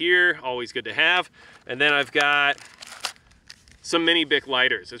right here. Always good to have. And then I've got some mini Bic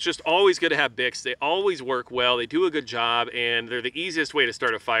lighters. It's just always good to have Bics. They always work well. They do a good job, and they're the easiest way to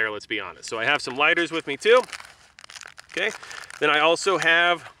start a fire, let's be honest. So I have some lighters with me too. Okay. Then I also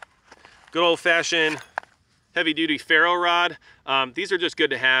have good old-fashioned heavy-duty ferro rod. These are just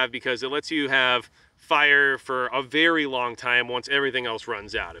good to have because it lets you have fire for a very long time once everything else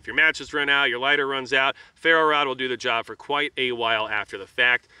runs out. If your matches run out, your lighter runs out, ferro rod will do the job for quite a while after the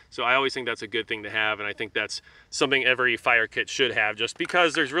fact. So I always think that's a good thing to have, and I think that's something every fire kit should have, just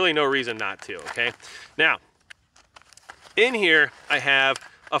because there's really no reason not to, okay? Now, in here I have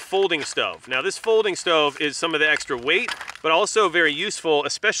a folding stove. Now this folding stove is some of the extra weight, but also very useful,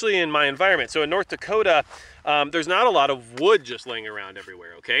 especially in my environment. So in North Dakota, there's not a lot of wood just laying around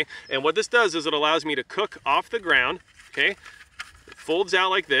everywhere, okay? And what this does is it allows me to cook off the ground, okay? It folds out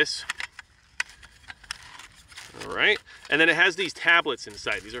like this. All right, and then it has these tablets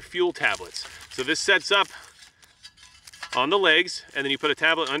inside. These are fuel tablets. So this sets up on the legs, and then you put a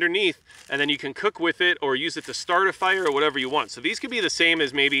tablet underneath, and then you can cook with it or use it to start a fire or whatever you want. So these could be the same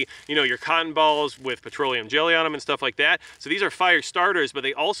as maybe, your cotton balls with petroleum jelly on them and stuff like that. So these are fire starters, but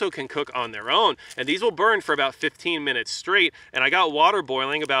they also can cook on their own. And these will burn for about 15 minutes straight. And I got water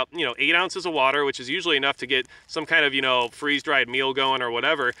boiling, about, 8 ounces of water, which is usually enough to get some kind of, freeze-dried meal going or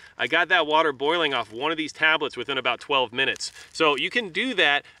whatever. I got that water boiling off one of these tablets within about 12 minutes. So you can do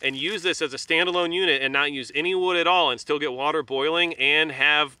that and use this as a standalone unit and not use any wood at all and still get water boiling and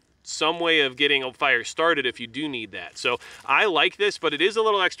have some way of getting a fire started if you do need that. So I like this, but it is a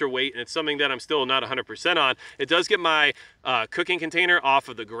little extra weight, and it's something that I'm still not 100% on. It does get my cooking container off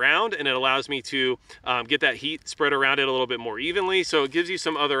of the ground, and it allows me to get that heat spread around it a little bit more evenly. So it gives you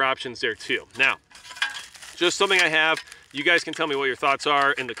some other options there too. Now, just something I have. You guys can tell me what your thoughts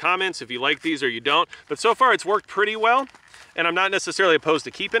are in the comments if you like these or you don't. But so far it's worked pretty well, and I'm not necessarily opposed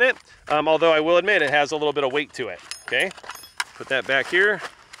to keeping it, although I will admit it has a little bit of weight to it. Okay, put that back here.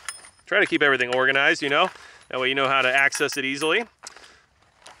 Try to keep everything organized, that way you know how to access it easily.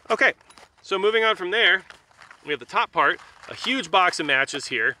 Okay, so moving on from there, we have the top part, a huge box of matches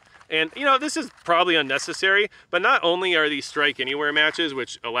here. And this is probably unnecessary, but not only are these strike anywhere matches,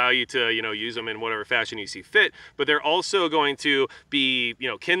 which allow you to, use them in whatever fashion you see fit, but they're also going to be,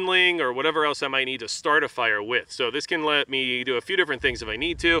 kindling or whatever else I might need to start a fire with. So this can let me do a few different things if I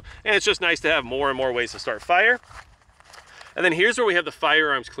need to, and it's just nice to have more and more ways to start fire. And then here's where we have the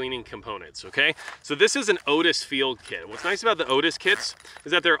firearms cleaning components, okay? So this is an Otis field kit. What's nice about the Otis kits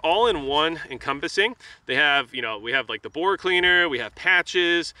is that they're all in one encompassing. They have, you know, we have like the bore cleaner, we have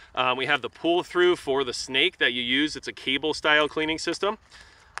patches, we have the pull through for the snake that you use. It's a cable style cleaning system.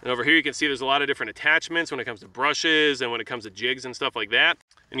 And over here you can see there's a lot of different attachments when it comes to brushes and when it comes to jigs and stuff like that.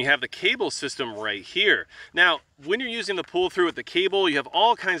 And you have the cable system right here. Now, when you're using the pull through with the cable, you have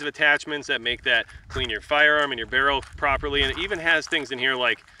all kinds of attachments that make that clean your firearm and your barrel properly. And it even has things in here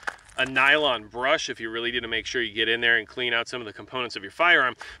like a nylon brush if you really need to make sure you get in there and clean out some of the components of your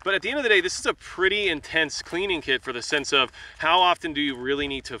firearm. But at the end of the day, this is a pretty intense cleaning kit for the sense of how often do you really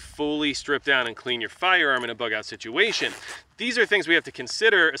need to fully strip down and clean your firearm in a bug out situation. These are things we have to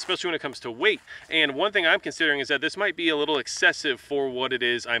consider, especially when it comes to weight. And one thing I'm considering is that this might be a little excessive for what it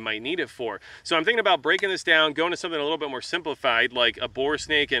is I might need it for. So I'm thinking about breaking this down, going to something a little bit more simplified, like a bore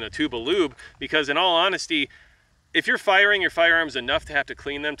snake and a tube of lube, because in all honesty, if you're firing your firearms enough to have to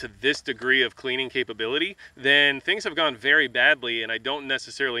clean them to this degree of cleaning capability, then things have gone very badly, and I don't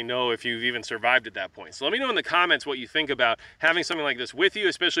necessarily know if you've even survived at that point. So let me know in the comments what you think about having something like this with you,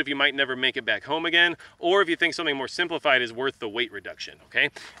 especially if you might never make it back home again, or if you think something more simplified is worth the weight reduction, okay?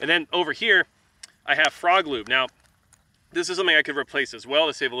 And then over here, I have frog lube. Now, this is something I could replace as well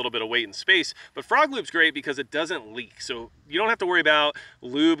to save a little bit of weight and space, but frog lube's great because it doesn't leak. So you don't have to worry about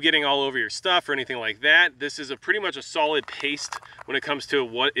lube getting all over your stuff or anything like that. This is pretty much a solid paste when it comes to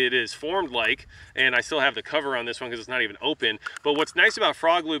what it is formed like. And I still have the cover on this one because it's not even open. But what's nice about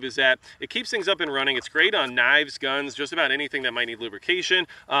frog lube is that it keeps things up and running. It's great on knives, guns, just about anything that might need lubrication.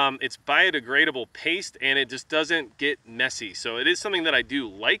 It's biodegradable paste and it just doesn't get messy. So it is something that I do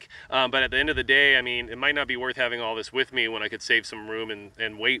like, but at the end of the day, I mean, it might not be worth having all this with me when I could save some room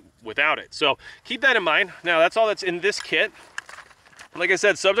and weight without it. So keep that in mind. Now that's all that's in this kit. Like I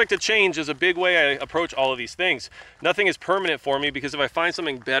said, subject to change is a big way I approach all of these things. Nothing is permanent for me because if I find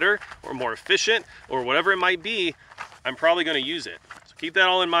something better or more efficient or whatever it might be, I'm probably going to use it. So keep that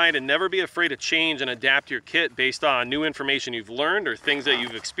all in mind and never be afraid to change and adapt your kit based on new information you've learned or things that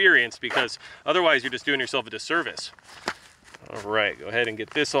you've experienced, because otherwise you're just doing yourself a disservice. All right, go ahead and get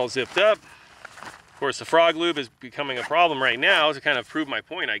this all zipped up. Of course, the frog lube is becoming a problem right now to kind of prove my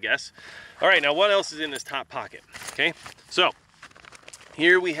point, I guess. All right, now what else is in this top pocket? Okay, so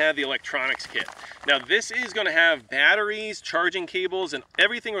here we have the electronics kit. Now this is going to have batteries, charging cables, and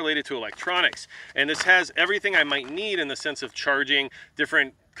everything related to electronics. And this has everything I might need in the sense of charging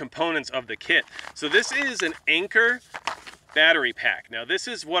different components of the kit. So this is an Anchor battery pack. Now this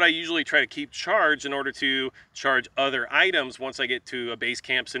is what I usually try to keep charged in order to charge other items once I get to a base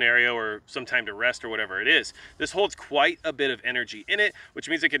camp scenario or some time to rest or whatever it is. This holds quite a bit of energy in it, which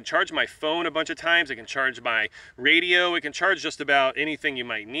means it can charge my phone a bunch of times, it can charge my radio, it can charge just about anything you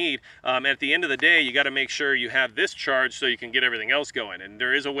might need. At the end of the day, you got to make sure you have this charged so you can get everything else going. And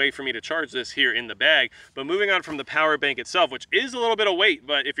there is a way for me to charge this here in the bag. But moving on from the power bank itself, which is a little bit of weight,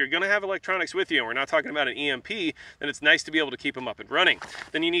 but if you're going to have electronics with you and we're not talking about an EMP, then it's nice to be able to keep them up and running.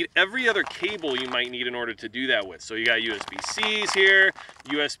 Then you need every other cable you might need in order to do that with. So you got USB-Cs here,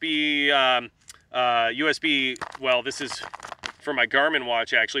 USB, well, this is for my Garmin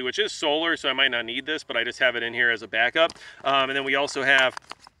watch actually, which is solar, so I might not need this, but I just have it in here as a backup. And then we also have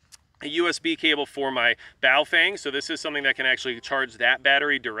a USB cable for my BearFAK. So this is something that can actually charge that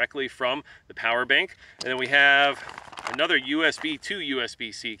battery directly from the power bank. And then we have another USB to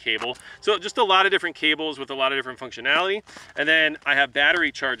USB-C cable. So just a lot of different cables with a lot of different functionality. And then I have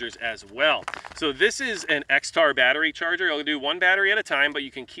battery chargers as well. So this is an X-Tar battery charger. It'll do one battery at a time, but you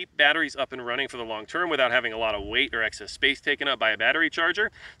can keep batteries up and running for the long term without having a lot of weight or excess space taken up by a battery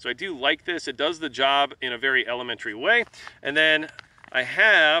charger. So I do like this. It does the job in a very elementary way. And then I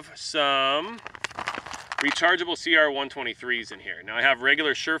have some rechargeable CR123s in here. Now I have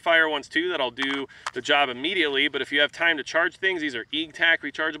regular Surefire ones too that'll do the job immediately, but if you have time to charge things, these are EGTAC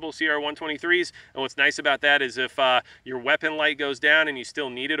rechargeable CR123s. And what's nice about that is if your weapon light goes down and you still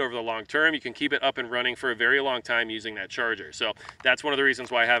need it over the long term, you can keep it up and running for a very long time using that charger. So that's one of the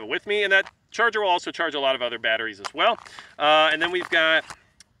reasons why I have it with me. And that charger will also charge a lot of other batteries as well. And then we've got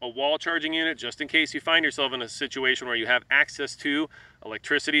a wall charging unit just in case you find yourself in a situation where you have access to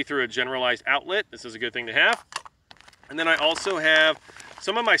electricity through a generalized outlet. This is a good thing to have. And then I also have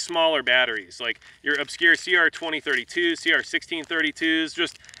some of my smaller batteries, like your obscure CR2032, CR1632s,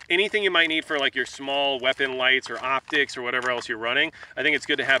 just anything you might need for like your small weapon lights or optics or whatever else you're running, I think it's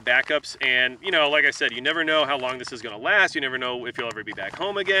good to have backups. And you know, like I said, you never know how long this is going to last. You never know if you'll ever be back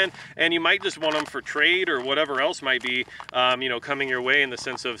home again, and you might just want them for trade or whatever else might be, you know, coming your way in the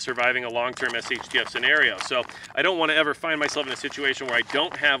sense of surviving a long-term SHTF scenario. So I don't want to ever find myself in a situation where I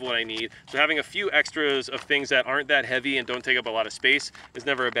don't have what I need. So having a few extras of things that aren't that heavy and don't take up a lot of space is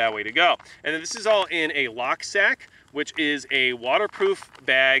never a bad way to go. And then this is all in a lock sack, which is a waterproof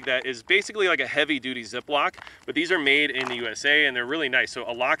bag that is basically like a heavy duty Ziploc, but these are made in the USA and they're really nice. So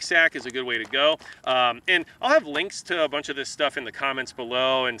a lock sack is a good way to go. And I'll have links to a bunch of this stuff in the comments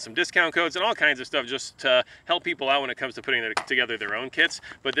below and some discount codes and all kinds of stuff just to help people out when it comes to putting together their own kits.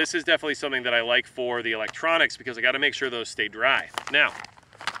 But this is definitely something that I like for the electronics because I got to make sure those stay dry. Now,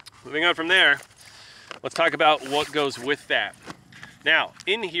 moving on from there, let's talk about what goes with that. Now,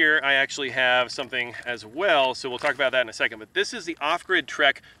 in here, I actually have something as well, so we'll talk about that in a second, but this is the Off-Grid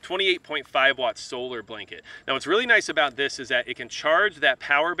Trek 28.5 watt solar blanket. Now, what's really nice about this is that it can charge that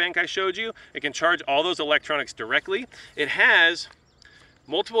power bank I showed you. It can charge all those electronics directly. It has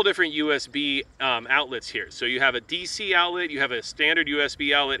multiple different USB outlets here. So you have a DC outlet, you have a standard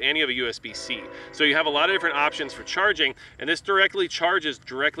USB outlet, and you have a USB-C. So you have a lot of different options for charging, and this directly charges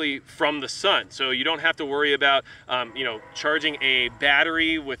directly from the sun. So you don't have to worry about, you know, charging a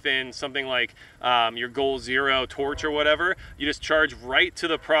battery within something like your Goal Zero torch or whatever. You just charge right to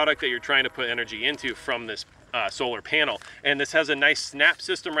the product that you're trying to put energy into from this solar panel. And this has a nice snap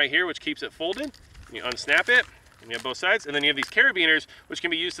system right here, which keeps it folded. You unsnap it. And you have both sides, and then you have these carabiners, which can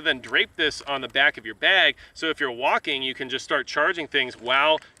be used to then drape this on the back of your bag. So if you're walking, you can just start charging things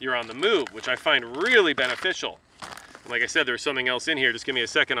while you're on the move, which I find really beneficial. Like I said, there's something else in here. Just give me a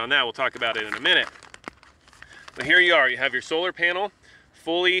second on that. We'll talk about it in a minute. But here you are. You have your solar panel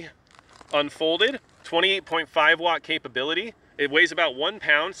fully unfolded, 28.5 watt capability. It weighs about 1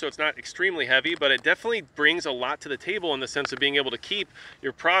 pound, so it's not extremely heavy, but it definitely brings a lot to the table in the sense of being able to keep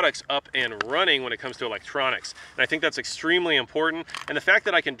your products up and running when it comes to electronics. And I think that's extremely important. And the fact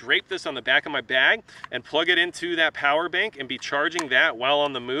that I can drape this on the back of my bag and plug it into that power bank and be charging that while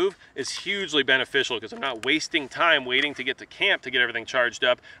on the move is hugely beneficial because I'm not wasting time waiting to get to camp to get everything charged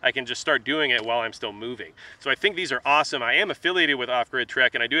up. I can just start doing it while I'm still moving. So I think these are awesome. I am affiliated with Off-Grid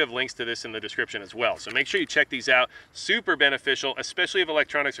Trek, and I do have links to this in the description as well. So make sure you check these out. Super beneficial, especially if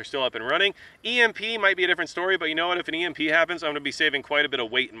electronics are still up and running. EMP might be a different story, but you know what? If an EMP happens, I'm going to be saving quite a bit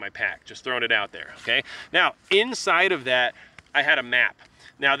of weight in my pack. Just throwing it out there, okay? Now, inside of that, I had a map.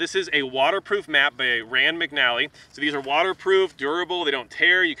 Now, this is a waterproof map by Rand McNally. So these are waterproof, durable, they don't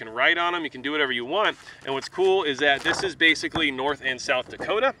tear, you can write on them, you can do whatever you want. And what's cool is that this is basically North and South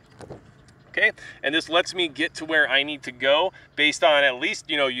Dakota. Okay, and this lets me get to where I need to go based on at least,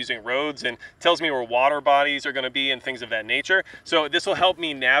 you know, using roads, and tells me where water bodies are going to be and things of that nature. So this will help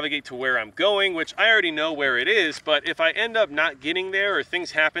me navigate to where I'm going, which I already know where it is, but if I end up not getting there or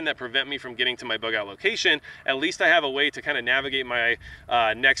things happen that prevent me from getting to my bug out location, at least I have a way to kind of navigate my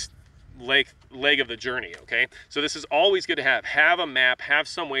next leg of the journey. Okay, so this is always good to have a map, have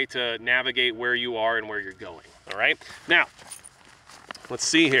some way to navigate where you are and where you're going. All right, now let's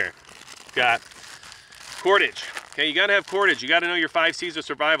see here. Got cordage. Okay, you gotta have cordage. You gotta know your 5 C's of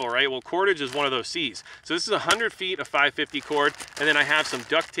survival, right? Well, cordage is one of those C's. So this is 100 feet of 550 cord, and then I have some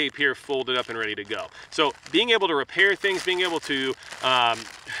duct tape here folded up and ready to go. So being able to repair things, being able to,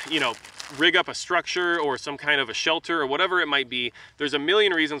 you know, rig up a structure or some kind of a shelter or whatever it might be, there's a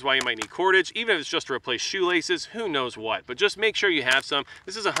million reasons why you might need cordage, even if it's just to replace shoelaces, who knows what. But just make sure you have some.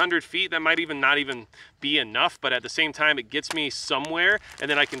 This is 100 feet. That might even not even be enough, but at the same time, it gets me somewhere, and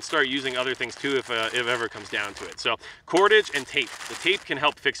then I can start using other things too if it ever comes down to it. So cordage and tape. The tape can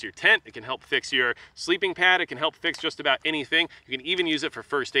help fix your tent. It can help fix your sleeping pad. It can help fix just about anything. You can even use it for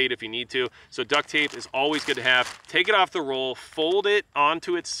first aid if you need to. So duct tape is always good to have. Take it off the roll, fold it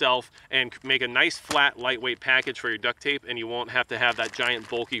onto itself, and make a nice flat lightweight package for your duct tape, and you won't have to have that giant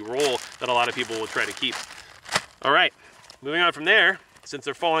bulky roll that a lot of people will try to keep. All right, moving on from there, since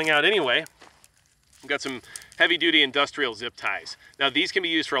they're falling out anyway, we've got some heavy duty industrial zip ties. Now these can be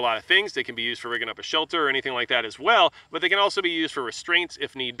used for a lot of things. They can be used for rigging up a shelter or anything like that as well, but they can also be used for restraints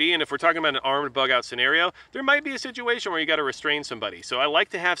if need be. And if we're talking about an armed bug out scenario, there might be a situation where you got to restrain somebody. So I like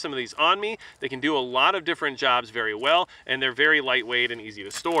to have some of these on me. They can do a lot of different jobs very well, and they're very lightweight and easy to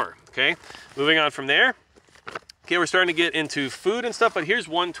store. Okay, moving on from there. Okay, we're starting to get into food and stuff, but here's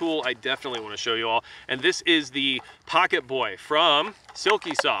one tool I definitely want to show you all, and this is the Pocket Boy from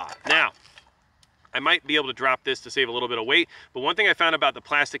Silky Saw. Now, I might be able to drop this to save a little bit of weight, but one thing I found about the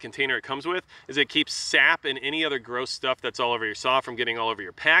plastic container it comes with is it keeps sap and any other gross stuff that's all over your saw from getting all over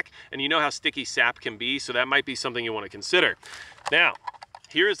your pack, and you know how sticky sap can be, so that might be something you want to consider. Now,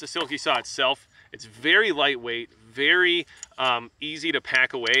 here is the Silky Saw itself. It's very lightweight, very easy to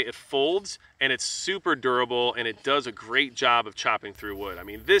pack away. It folds and it's super durable, and it does a great job of chopping through wood. I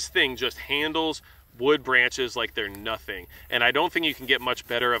mean, this thing just handles wood branches like they're nothing, and I don't think you can get much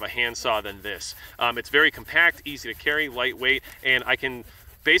better of a handsaw than this. It's very compact, easy to carry, lightweight, and I can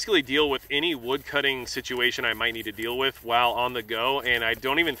basically deal with any wood cutting situation I might need to deal with while on the go, and I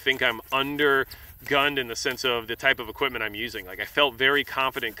don't even think I'm undergunned in the sense of the type of equipment I'm using. Like, I felt very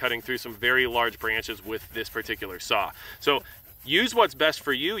confident cutting through some very large branches with this particular saw. So use what's best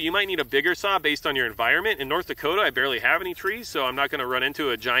for you. You might need a bigger saw based on your environment. In North Dakota, I barely have any trees, so I'm not going to run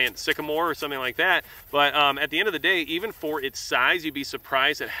into a giant sycamore or something like that. But at the end of the day, even for its size, you'd be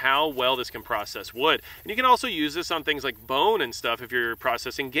surprised at how well this can process wood. And you can also use this on things like bone and stuff if you're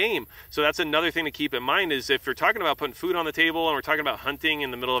processing game. So that's another thing to keep in mind, is if you're talking about putting food on the table and we're talking about hunting in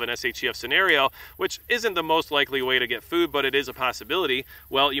the middle of an SHTF scenario, which isn't the most likely way to get food, but it is a possibility,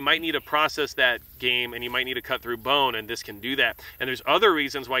 well, you might need to process that game and you might need to cut through bone, and this can do that. And there's other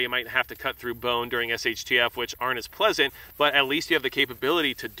reasons why you might have to cut through bone during SHTF, which aren't as pleasant, but at least you have the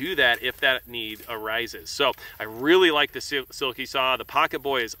capability to do that if that need arises. So I really like the Silky Saw. The Pocket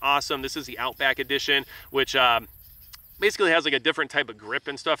Boy is awesome. This is the Outback edition, which basically has like a different type of grip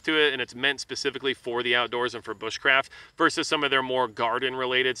and stuff to it, and it's meant specifically for the outdoors and for bushcraft versus some of their more garden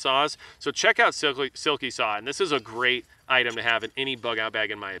related saws. So check out Silky Saw, and this is a great item to have in any bug out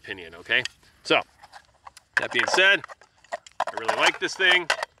bag in my opinion, okay? So that being said, I really like this thing,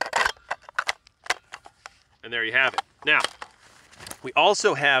 and there you have it. Now, we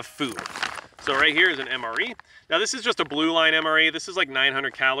also have food. So right here is an MRE. Now this is just a blue line MRE. This is like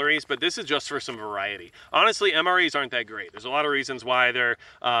 900 calories, but this is just for some variety. Honestly, MREs aren't that great. There's a lot of reasons why they're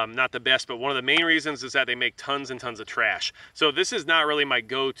not the best, but one of the main reasons is that they make tons and tons of trash. So this is not really my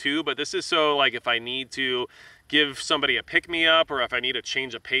go-to, but this is so like if I need to give somebody a pick-me-up, or if I need to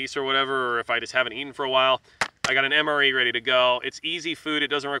change a pace or whatever, or if I just haven't eaten for a while, I got an MRE ready to go. It's easy food. It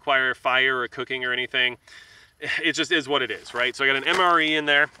doesn't require fire or cooking or anything. It just is what it is, right? So I got an MRE in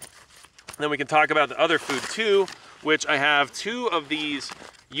there. Then we can talk about the other food too, which I have 2 of these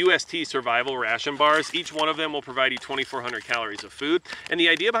UST survival ration bars. Each one of them will provide you 2,400 calories of food. And the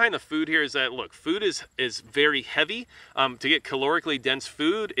idea behind the food here is that, look, food is very heavy. To get calorically dense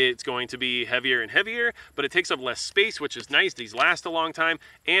food, it's going to be heavier and heavier, but it takes up less space, which is nice. These last a long time.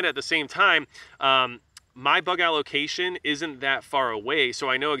 And at the same time, my bug out location isn't that far away, so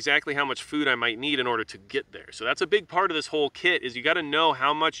I know exactly how much food I might need in order to get there. So that's a big part of this whole kit, is you got to know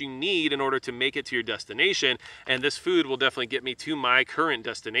how much you need in order to make it to your destination, and this food will definitely get me to my current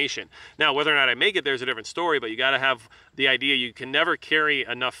destination. Now, whether or not I make it there is a different story, but you got to have the idea you can never carry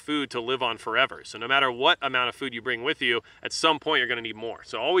enough food to live on forever. So no matter what amount of food you bring with you, at some point you're going to need more.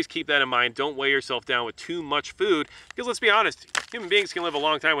 So always keep that in mind. Don't weigh yourself down with too much food, because let's be honest, human beings can live a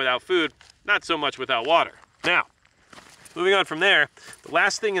long time without food, not so much without water. Now, moving on from there, the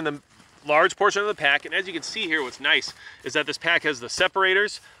last thing in the large portion of the pack, and as you can see here, what's nice is that this pack has the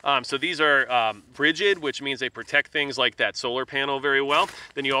separators. So these are rigid, which means they protect things like that solar panel very well.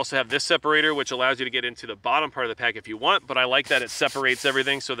 Then you also have this separator, which allows you to get into the bottom part of the pack if you want, but I like that it separates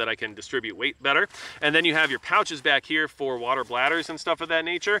everything so that I can distribute weight better. And then you have your pouches back here for water bladders and stuff of that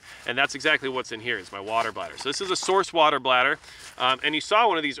nature, and that's exactly what's in here, is my water bladder. So this is a Source water bladder, and you saw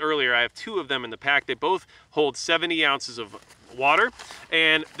one of these earlier. I have 2 of them in the pack. They both hold 70 ounces of water,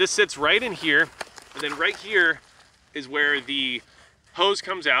 and this sits right in here, and then right here is where the hose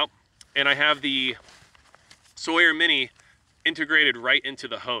comes out, and I have the Sawyer Mini integrated right into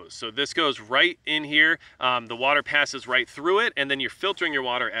the hose. So this goes right in here, the water passes right through it, and then you're filtering your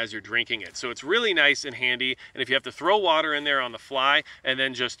water as you're drinking it. So it's really nice and handy, and if you have to throw water in there on the fly and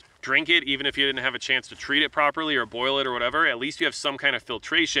then just drink it, even if you didn't have a chance to treat it properly or boil it or whatever, at least you have some kind of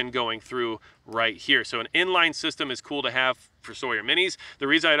filtration going through right here. So an inline system is cool to have for Sawyer Minis. The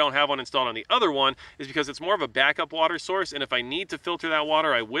reason I don't have one installed on the other one is because it's more of a backup water source, and if I need to filter that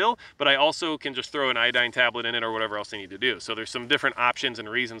water, I will, but I also can just throw an iodine tablet in it or whatever else I need to do. So there's some different options and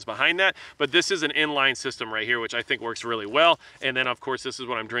reasons behind that, but this is an inline system right here, which I think works really well. And then of course, this is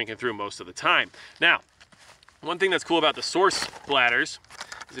what I'm drinking through most of the time. Now, one thing that's cool about the Source bladders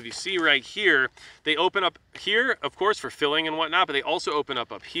is if you see right here, they open up here, of course, for filling and whatnot, but they also open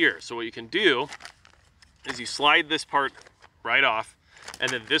up here. So what you can do is you slide this part right off,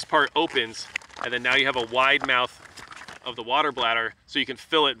 and then this part opens, and then now you have a wide mouth of the water bladder so you can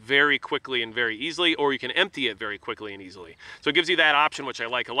fill it very quickly and very easily, or you can empty it very quickly and easily. So it gives you that option, which I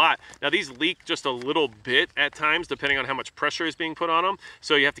like a lot. Now these leak just a little bit at times depending on how much pressure is being put on them,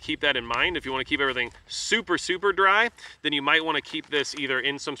 so you have to keep that in mind. If you want to keep everything super dry, then you might want to keep this either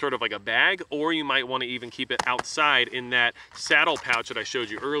in some sort of like a bag, or you might want to even keep it outside in that saddle pouch that I showed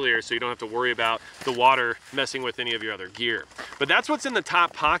you earlier, so you don't have to worry about the water messing with any of your other gear. But that's what's in the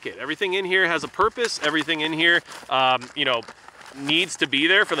top pocket. Everything in here has a purpose. Everything in here, you know, needs to be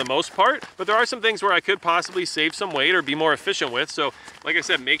there for the most part, but there are some things where I could possibly save some weight or be more efficient with. So like I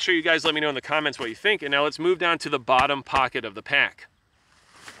said, make sure you guys let me know in the comments what you think. And now let's move down to the bottom pocket of the pack.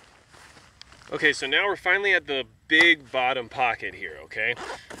 Okay, so now we're finally at the big bottom pocket here, okay?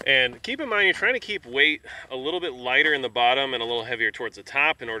 And keep in mind, you're trying to keep weight a little bit lighter in the bottom and a little heavier towards the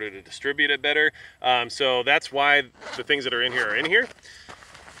top in order to distribute it better. So that's why the things that are in here are in here.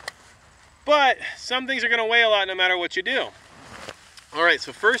 But some things are gonna weigh a lot no matter what you do. All right,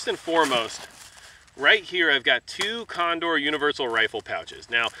 so first and foremost, right here I've got 2 Condor universal rifle pouches.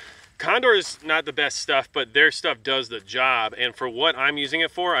 Now, Condor is not the best stuff, but their stuff does the job, and for what I'm using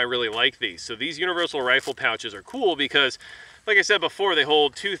it for, I really like these. So these universal rifle pouches are cool because, like I said before, they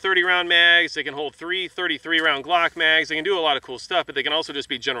hold 2 30-round mags, they can hold 3 33-round Glock mags, they can do a lot of cool stuff, but they can also just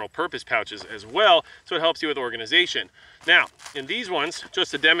be general purpose pouches as well, so it helps you with organization. Now, in these ones, just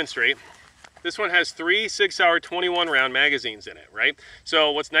to demonstrate, this one has 3 6 Hour 21-round magazines in it, right? So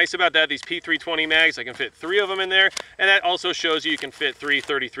what's nice about that, these P320 mags, I can fit 3 of them in there, and that also shows you can fit 3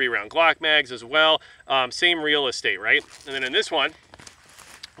 33-round Glock mags as well. Same real estate, right? And then in this one,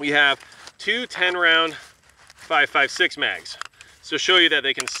 we have 2 10-round 5.56 mags. So show you that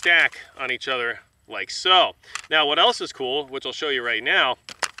they can stack on each other like so. Now what else is cool, which I'll show you right now,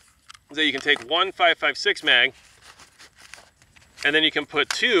 is that you can take one 5.56 mag, and then you can put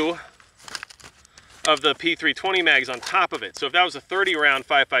 2 of the P320 mags on top of it. So if that was a 30-round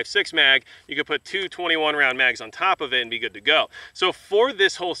 5.56 mag, you could put 2 21-round mags on top of it and be good to go. So for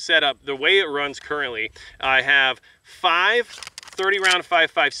this whole setup, the way it runs currently, I have 5 30-round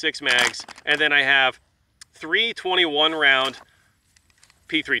 5.56 mags, and then I have 3 21-round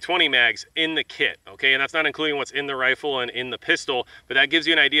P320 mags in the kit, okay? And that's not including what's in the rifle and in the pistol, but that gives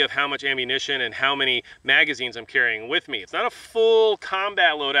you an idea of how much ammunition and how many magazines I'm carrying with me. It's not a full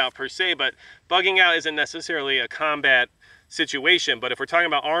combat loadout per se, but bugging out isn't necessarily a combat situation, but if we're talking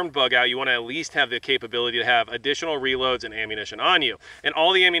about armed bug out, you want to at least have the capability to have additional reloads and ammunition on you. And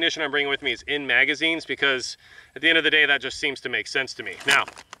all the ammunition I'm bringing with me is in magazines, because at the end of the day, that just seems to make sense to me. Now,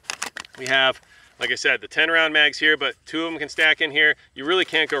 we have, like I said, the 10-round mags here, but 2 of them can stack in here. You really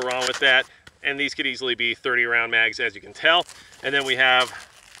can't go wrong with that. And these could easily be 30-round mags, as you can tell. And then we have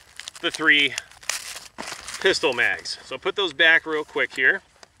the 3 pistol mags. So I'll put those back real quick here.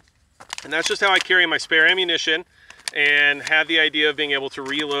 And that's just how I carry my spare ammunition and have the idea of being able to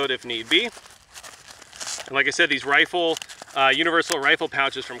reload if need be. And like I said, these universal rifle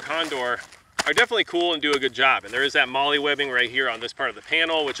pouches from Condor are definitely cool and do a good job. And there is that molly webbing right here on this part of the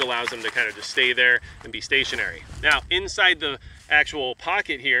panel, which allows them to kind of just stay there and be stationary. Now, inside the actual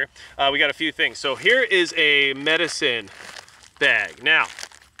pocket here, we got a few things. So here is a medicine bag. Now,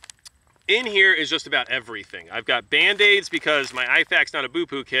 in here is just about everything. I've got Band-Aids because my IFAK's not a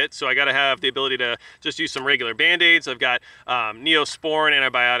boo-poo kit, so I gotta have the ability to just use some regular Band-Aids. I've got Neosporin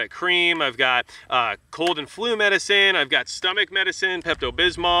antibiotic cream. I've got cold and flu medicine. I've got stomach medicine,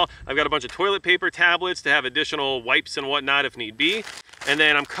 Pepto-Bismol. I've got a bunch of toilet paper tablets to have additional wipes and whatnot if need be. And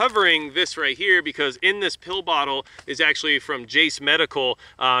then I'm covering this right here because in this pill bottle is actually from Jace Medical.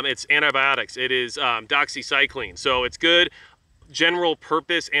 It's antibiotics. It is doxycycline, so it's good general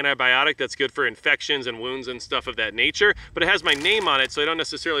purpose antibiotic that's good for infections and wounds and stuff of that nature, but it has my name on it, so I don't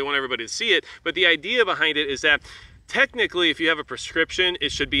necessarily want everybody to see it. But the idea behind it is that technically, if you have a prescription, it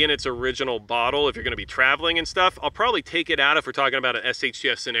should be in its original bottle if you're going to be traveling and stuff. I'll probably take it out if we're talking about an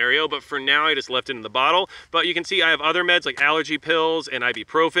SHTF scenario, but for now I just left it in the bottle. But you can see I have other meds like allergy pills and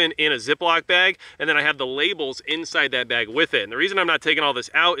ibuprofen in a Ziploc bag, and then I have the labels inside that bag with it. And the reason I'm not taking all this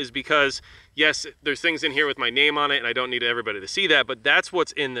out is because, yes, there's things in here with my name on it, and I don't need everybody to see that, but that's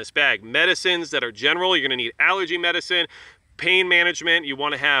what's in this bag. Medicines that are general. You're going to need allergy medicine, pain management. You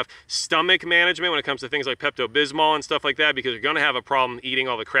want to have stomach management when it comes to things like Pepto-Bismol and stuff like that, because you're going to have a problem eating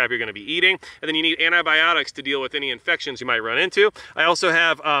all the crap you're going to be eating. And then you need antibiotics to deal with any infections you might run into. I also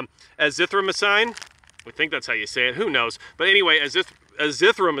have azithromycin. I think that's how you say it. Who knows? But anyway,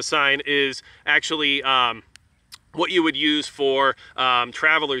 azithromycin is actually what you would use for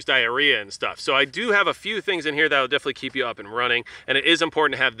traveler's diarrhea and stuff. So I do have a few things in here that will definitely keep you up and running, and it is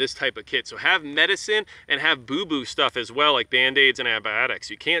important to have this type of kit. So have medicine and have boo-boo stuff as well, like Band-Aids and antibiotics.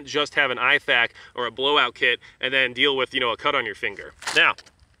 You can't just have an IFAK or a blowout kit and then deal with, you know, a cut on your finger. Now,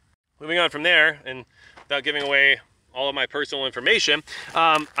 moving on from there, and without giving away all of my personal information,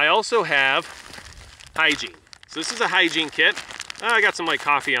 I also have Hygiene. So this is a Hygiene kit. I got some like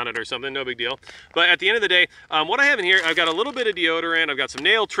coffee on it or something, no big deal. But at the end of the day, what I have in here, I've got a little bit of deodorant, I've got some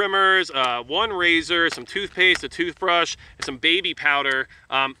nail trimmers, one razor, some toothpaste, a toothbrush, and some baby powder.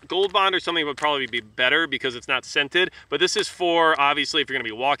 Gold Bond or something would probably be better because it's not scented, but this is for, obviously, if you're gonna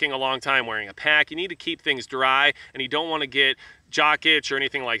be walking a long time wearing a pack, you need to keep things dry and you don't wanna get jock itch or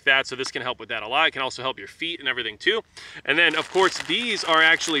anything like that, so this can help with that a lot. It can also help your feet and everything too. And then of course these are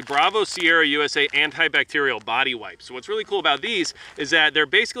actually Bravo Sierra USA antibacterial body wipes. So what's really cool about these is that they're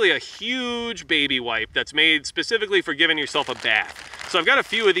basically a huge baby wipe that's made specifically for giving yourself a bath. So I've got a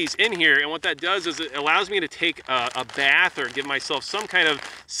few of these in here, and what that does is it allows me to take a bath or give myself some kind of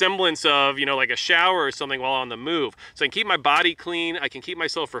semblance of, you know, like a shower or something while on the move. So I can keep my body clean, I can keep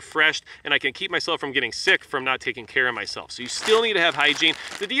myself refreshed, and I can keep myself from getting sick from not taking care of myself. So you still need to have hygiene.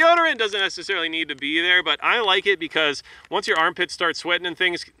 The deodorant doesn't necessarily need to be there, but I like it because once your armpits start sweating and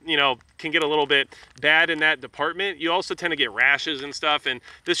things, you know, can get a little bit bad in that department, you also tend to get rashes and stuff, and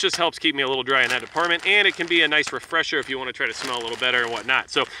this just helps keep me a little dry in that department, and it can be a nice refresher if you want to try to smell a little better and whatnot.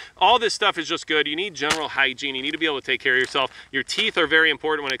 So all this stuff is just good. You need general hygiene. You need to be able to take care of yourself. Your teeth are very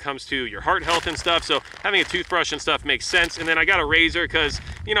important when it comes to your heart health and stuff, so having a toothbrush and stuff makes sense. And then I got a razor because,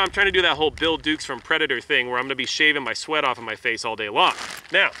 you know, I'm trying to do that whole Bill Dukes from Predator thing where I'm going to be shaving my sweat off of my face all day long.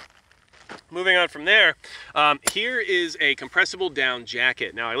 Now, moving on from there, here is a compressible down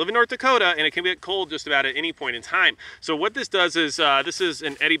jacket. Now I live in North Dakota and it can get cold just about at any point in time. So what this does is, this is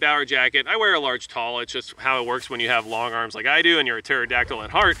an Eddie Bauer jacket. I wear a large tall, it's just how it works when you have long arms like I do and you're a pterodactyl at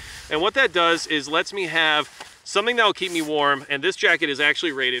heart. And what that does is lets me have something that will keep me warm, and this jacket is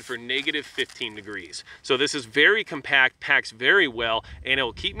actually rated for -15 degrees. So this is very compact, packs very well, and it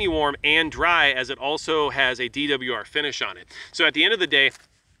will keep me warm and dry as it also has a DWR finish on it. So at the end of the day,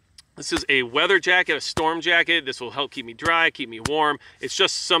 this is a weather jacket, a storm jacket. This will help keep me dry, keep me warm. It's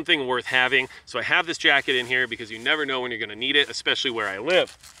just something worth having. So I have this jacket in here because you never know when you're gonna need it, especially where I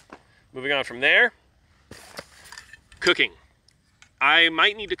live. Moving on from there, cooking. I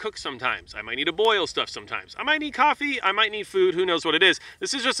might need to cook sometimes. I might need to boil stuff sometimes. I might need coffee, I might need food, who knows what it is.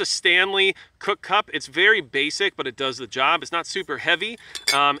 This is just a Stanley cook cup. It's very basic, but it does the job. It's not super heavy,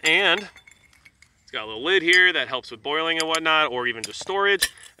 and it's got a little lid here that helps with boiling and whatnot, or even just storage.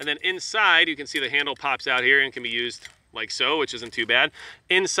 And then inside, you can see the handle pops out here and can be used like so, which isn't too bad.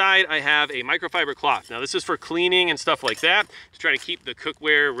 Inside, I have a microfiber cloth. Now, this is for cleaning and stuff like that, to try to keep the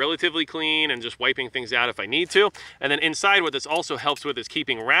cookware relatively clean and just wiping things out if I need to. And then inside, what this also helps with is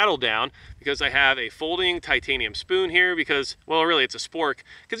keeping rattle down, because I have a folding titanium spoon here because, well, really, it's a spork,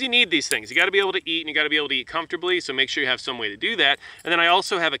 because you need these things. You got to be able to eat, and you got to be able to eat comfortably, so make sure you have some way to do that. And then I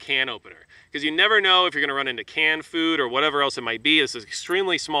also have a can opener, because you never know if you're gonna run into canned food or whatever else it might be. This is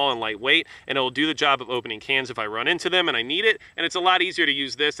extremely small and lightweight, and it will do the job of opening cans if I run into them and I need it. And it's a lot easier to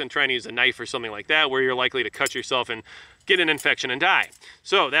use this than trying to use a knife or something like that, where you're likely to cut yourself and get an infection and die.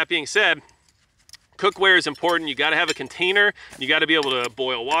 So that being said, cookware is important. You gotta have a container. You gotta be able to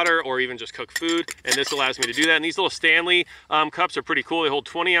boil water or even just cook food, and this allows me to do that. And these little Stanley cups are pretty cool. They hold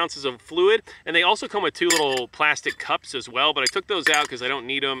 20 ounces of fluid, and they also come with 2 little plastic cups as well, but I took those out because I don't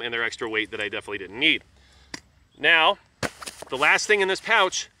need them, and they're extra weight that I definitely didn't need. Now, the last thing in this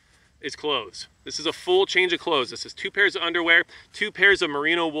pouch is clothes. This is a full change of clothes. This is 2 pairs of underwear, 2 pairs of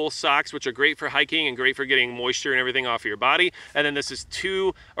merino wool socks, which are great for hiking and great for getting moisture and everything off of your body. And then this is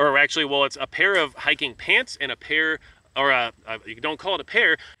it's a pair of hiking pants and a pair, or you don't call it a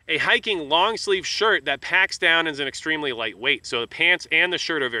pair, a hiking long sleeve shirt that packs down and is an extremely lightweight. So the pants and the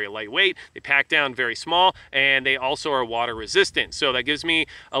shirt are very lightweight. They pack down very small, and they also are water resistant. So that gives me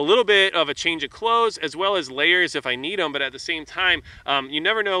a little bit of a change of clothes as well as layers if I need them. But at the same time, you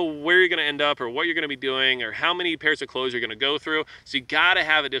never know where you're gonna end up or what you're gonna be doing or how many pairs of clothes you're gonna go through. So you gotta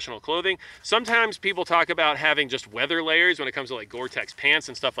have additional clothing. Sometimes people talk about having just weather layers when it comes to like Gore-Tex pants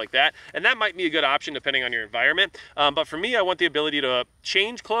and stuff like that. And that might be a good option depending on your environment. But for me, I want the ability to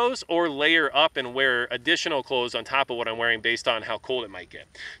change clothes or layer up and wear additional clothes on top of what I'm wearing based on how cold it might get.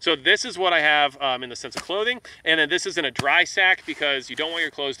 So this is what I have in the sense of clothing. And then this is in a dry sack because you don't want your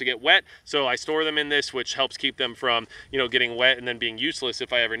clothes to get wet. So I store them in this, which helps keep them from, you know, getting wet and then being useless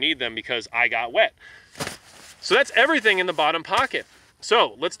if I ever need them because I got wet. So that's everything in the bottom pocket.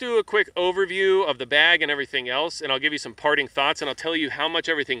 So let's do a quick overview of the bag and everything else, and I'll give you some parting thoughts, and I'll tell you how much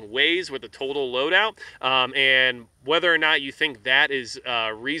everything weighs with the total loadout, and whether or not you think that is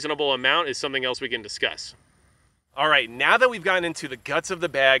a reasonable amount is something else we can discuss. All right, now that we've gotten into the guts of the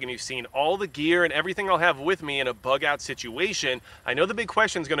bag and you've seen all the gear and everything I'll have with me in a bug out situation, I know the big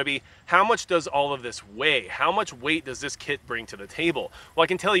question is going to be, how much does all of this weigh? How much weight does this kit bring to the table? Well, I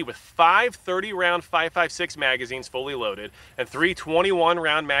can tell you with 5 30-round 5.56 magazines fully loaded and 3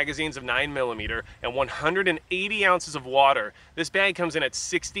 21-round magazines of 9mm and 180 ounces of water, this bag comes in at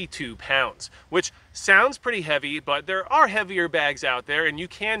 62 pounds, which sounds pretty heavy, but there are heavier bags out there and you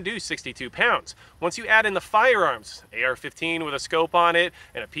can do 62 pounds. Once you add in the firearms, AR-15 with a scope on it,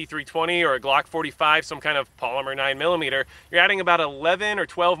 and a P320 or a Glock 45, some kind of polymer 9mm, you're adding about 11 or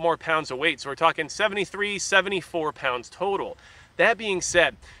 12 more pounds of weight. So we're talking 73, 74 pounds total. That being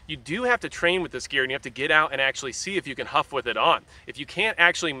said, you do have to train with this gear and you have to get out and actually see if you can huff with it on. If you can't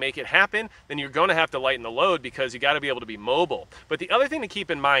actually make it happen, then you're going to have to lighten the load because you got to be able to be mobile. But the other thing to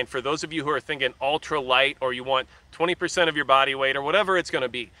keep in mind for those of you who are thinking ultra light or you want 20% of your body weight or whatever it's going to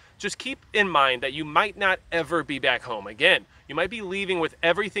be, just keep in mind that you might not ever be back home again. You might be leaving with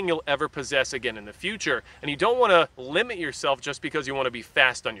everything you'll ever possess again in the future, and you don't want to limit yourself just because you want to be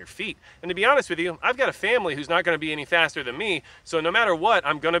fast on your feet. And to be honest with you, I've got a family who's not going to be any faster than me, so no matter what,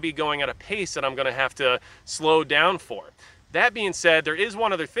 I'm going to be going at a pace that I'm going to have to slow down for. That being said, there is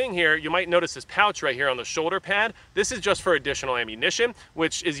one other thing here. You might notice this pouch right here on the shoulder pad. This is just for additional ammunition,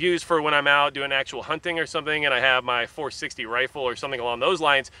 which is used for when I'm out doing actual hunting or something and I have my 460 rifle or something along those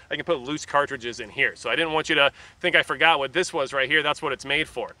lines. I can put loose cartridges in here. So I didn't want you to think I forgot what this was right here. That's what it's made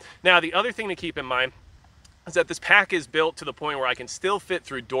for. Now, the other thing to keep in mind is that this pack is built to the point where I can still fit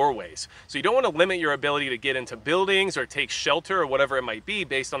through doorways. So you don't want to limit your ability to get into buildings or take shelter or whatever it might be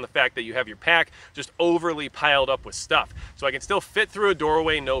based on the fact that you have your pack just overly piled up with stuff. So I can still fit through a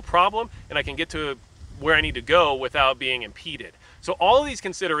doorway, no problem, and I can get to where I need to go without being impeded. So all of these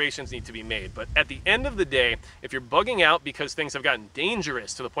considerations need to be made, but at the end of the day, if you're bugging out because things have gotten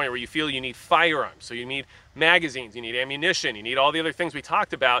dangerous to the point where you feel you need firearms, so you need magazines, you need ammunition, you need all the other things we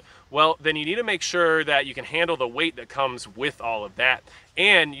talked about, well, then you need to make sure that you can handle the weight that comes with all of that.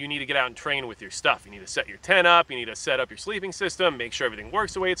 And you need to get out and train with your stuff. You need to set your tent up, you need to set up your sleeping system, make sure everything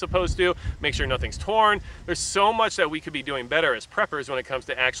works the way it's supposed to, make sure nothing's torn. There's so much that we could be doing better as preppers when it comes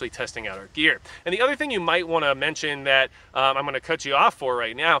to actually testing out our gear. And the other thing you might want to mention that I'm going to cut you off for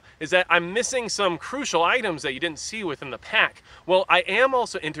right now is that I'm missing some crucial items that you didn't see within the pack. Well, I am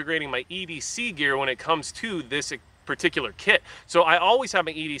also integrating my EDC gear when it comes to this particular kit. So I always have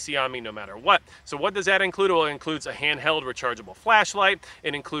my EDC on me no matter what. So what does that include? Well, it includes a handheld rechargeable flashlight.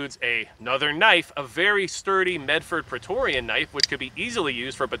 It includes another knife, a very sturdy Medford Praetorian knife, which could be easily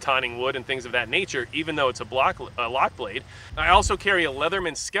used for batoning wood and things of that nature, even though it's a lock blade. I also carry a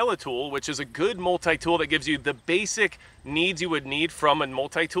Leatherman Skeletool, which is a good multi-tool that gives you the basic needs you would need from a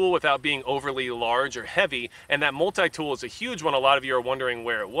multi-tool without being overly large or heavy. And that multi-tool is a huge one. A lot of you are wondering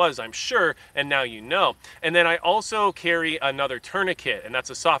where it was, I'm sure, and now you know. And then I also carry another tourniquet, and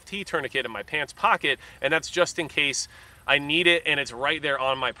that's a soft T tourniquet in my pants pocket, and that's just in case I need it and it's right there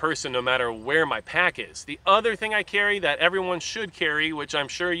on my person no matter where my pack is. The other thing I carry that everyone should carry, which I'm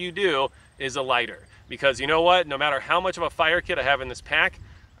sure you do, is a lighter. Because you know what? No matter how much of a fire kit I have in this pack,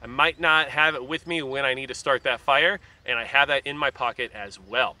 I might not have it with me when I need to start that fire, and I have that in my pocket as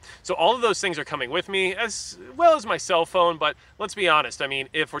well. So all of those things are coming with me, as well as my cell phone, but let's be honest, I mean,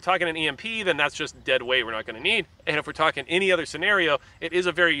 if we're talking an EMP, then that's just dead weight we're not gonna need. And if we're talking any other scenario, it is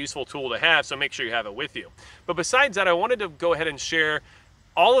a very useful tool to have, so make sure you have it with you. But besides that, I wanted to go ahead and share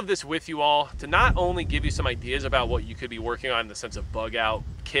all of this with you all to not only give you some ideas about what you could be working on in the sense of bug out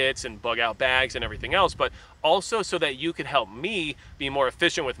kits and bug out bags and everything else, but also so that you could help me be more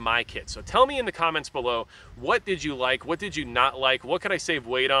efficient with my kit. So tell me in the comments below, what did you like? What did you not like? What could I save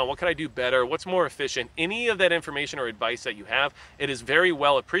weight on? What could I do better? What's more efficient? Any of that information or advice that you have, it is very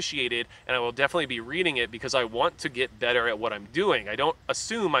well appreciated, and I will definitely be reading it because I want to get better at what I'm doing. I don't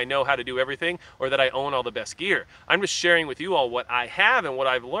assume I know how to do everything or that I own all the best gear. I'm just sharing with you all what I have and what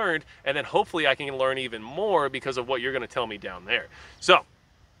I've learned, and then hopefully I can learn even more because of what you're going to tell me down there. So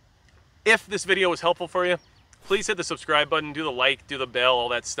if this video was helpful for you, please hit the subscribe button, do the like, do the bell, all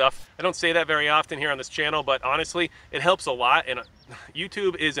that stuff. I don't say that very often here on this channel, but honestly, it helps a lot. And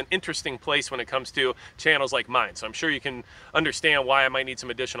YouTube is an interesting place when it comes to channels like mine. So I'm sure you can understand why I might need some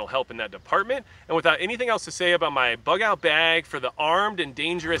additional help in that department. And without anything else to say about my bug out bag for the armed and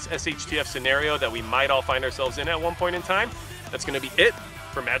dangerous SHTF scenario that we might all find ourselves in at one point in time, that's going to be it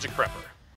for Magic Prepper.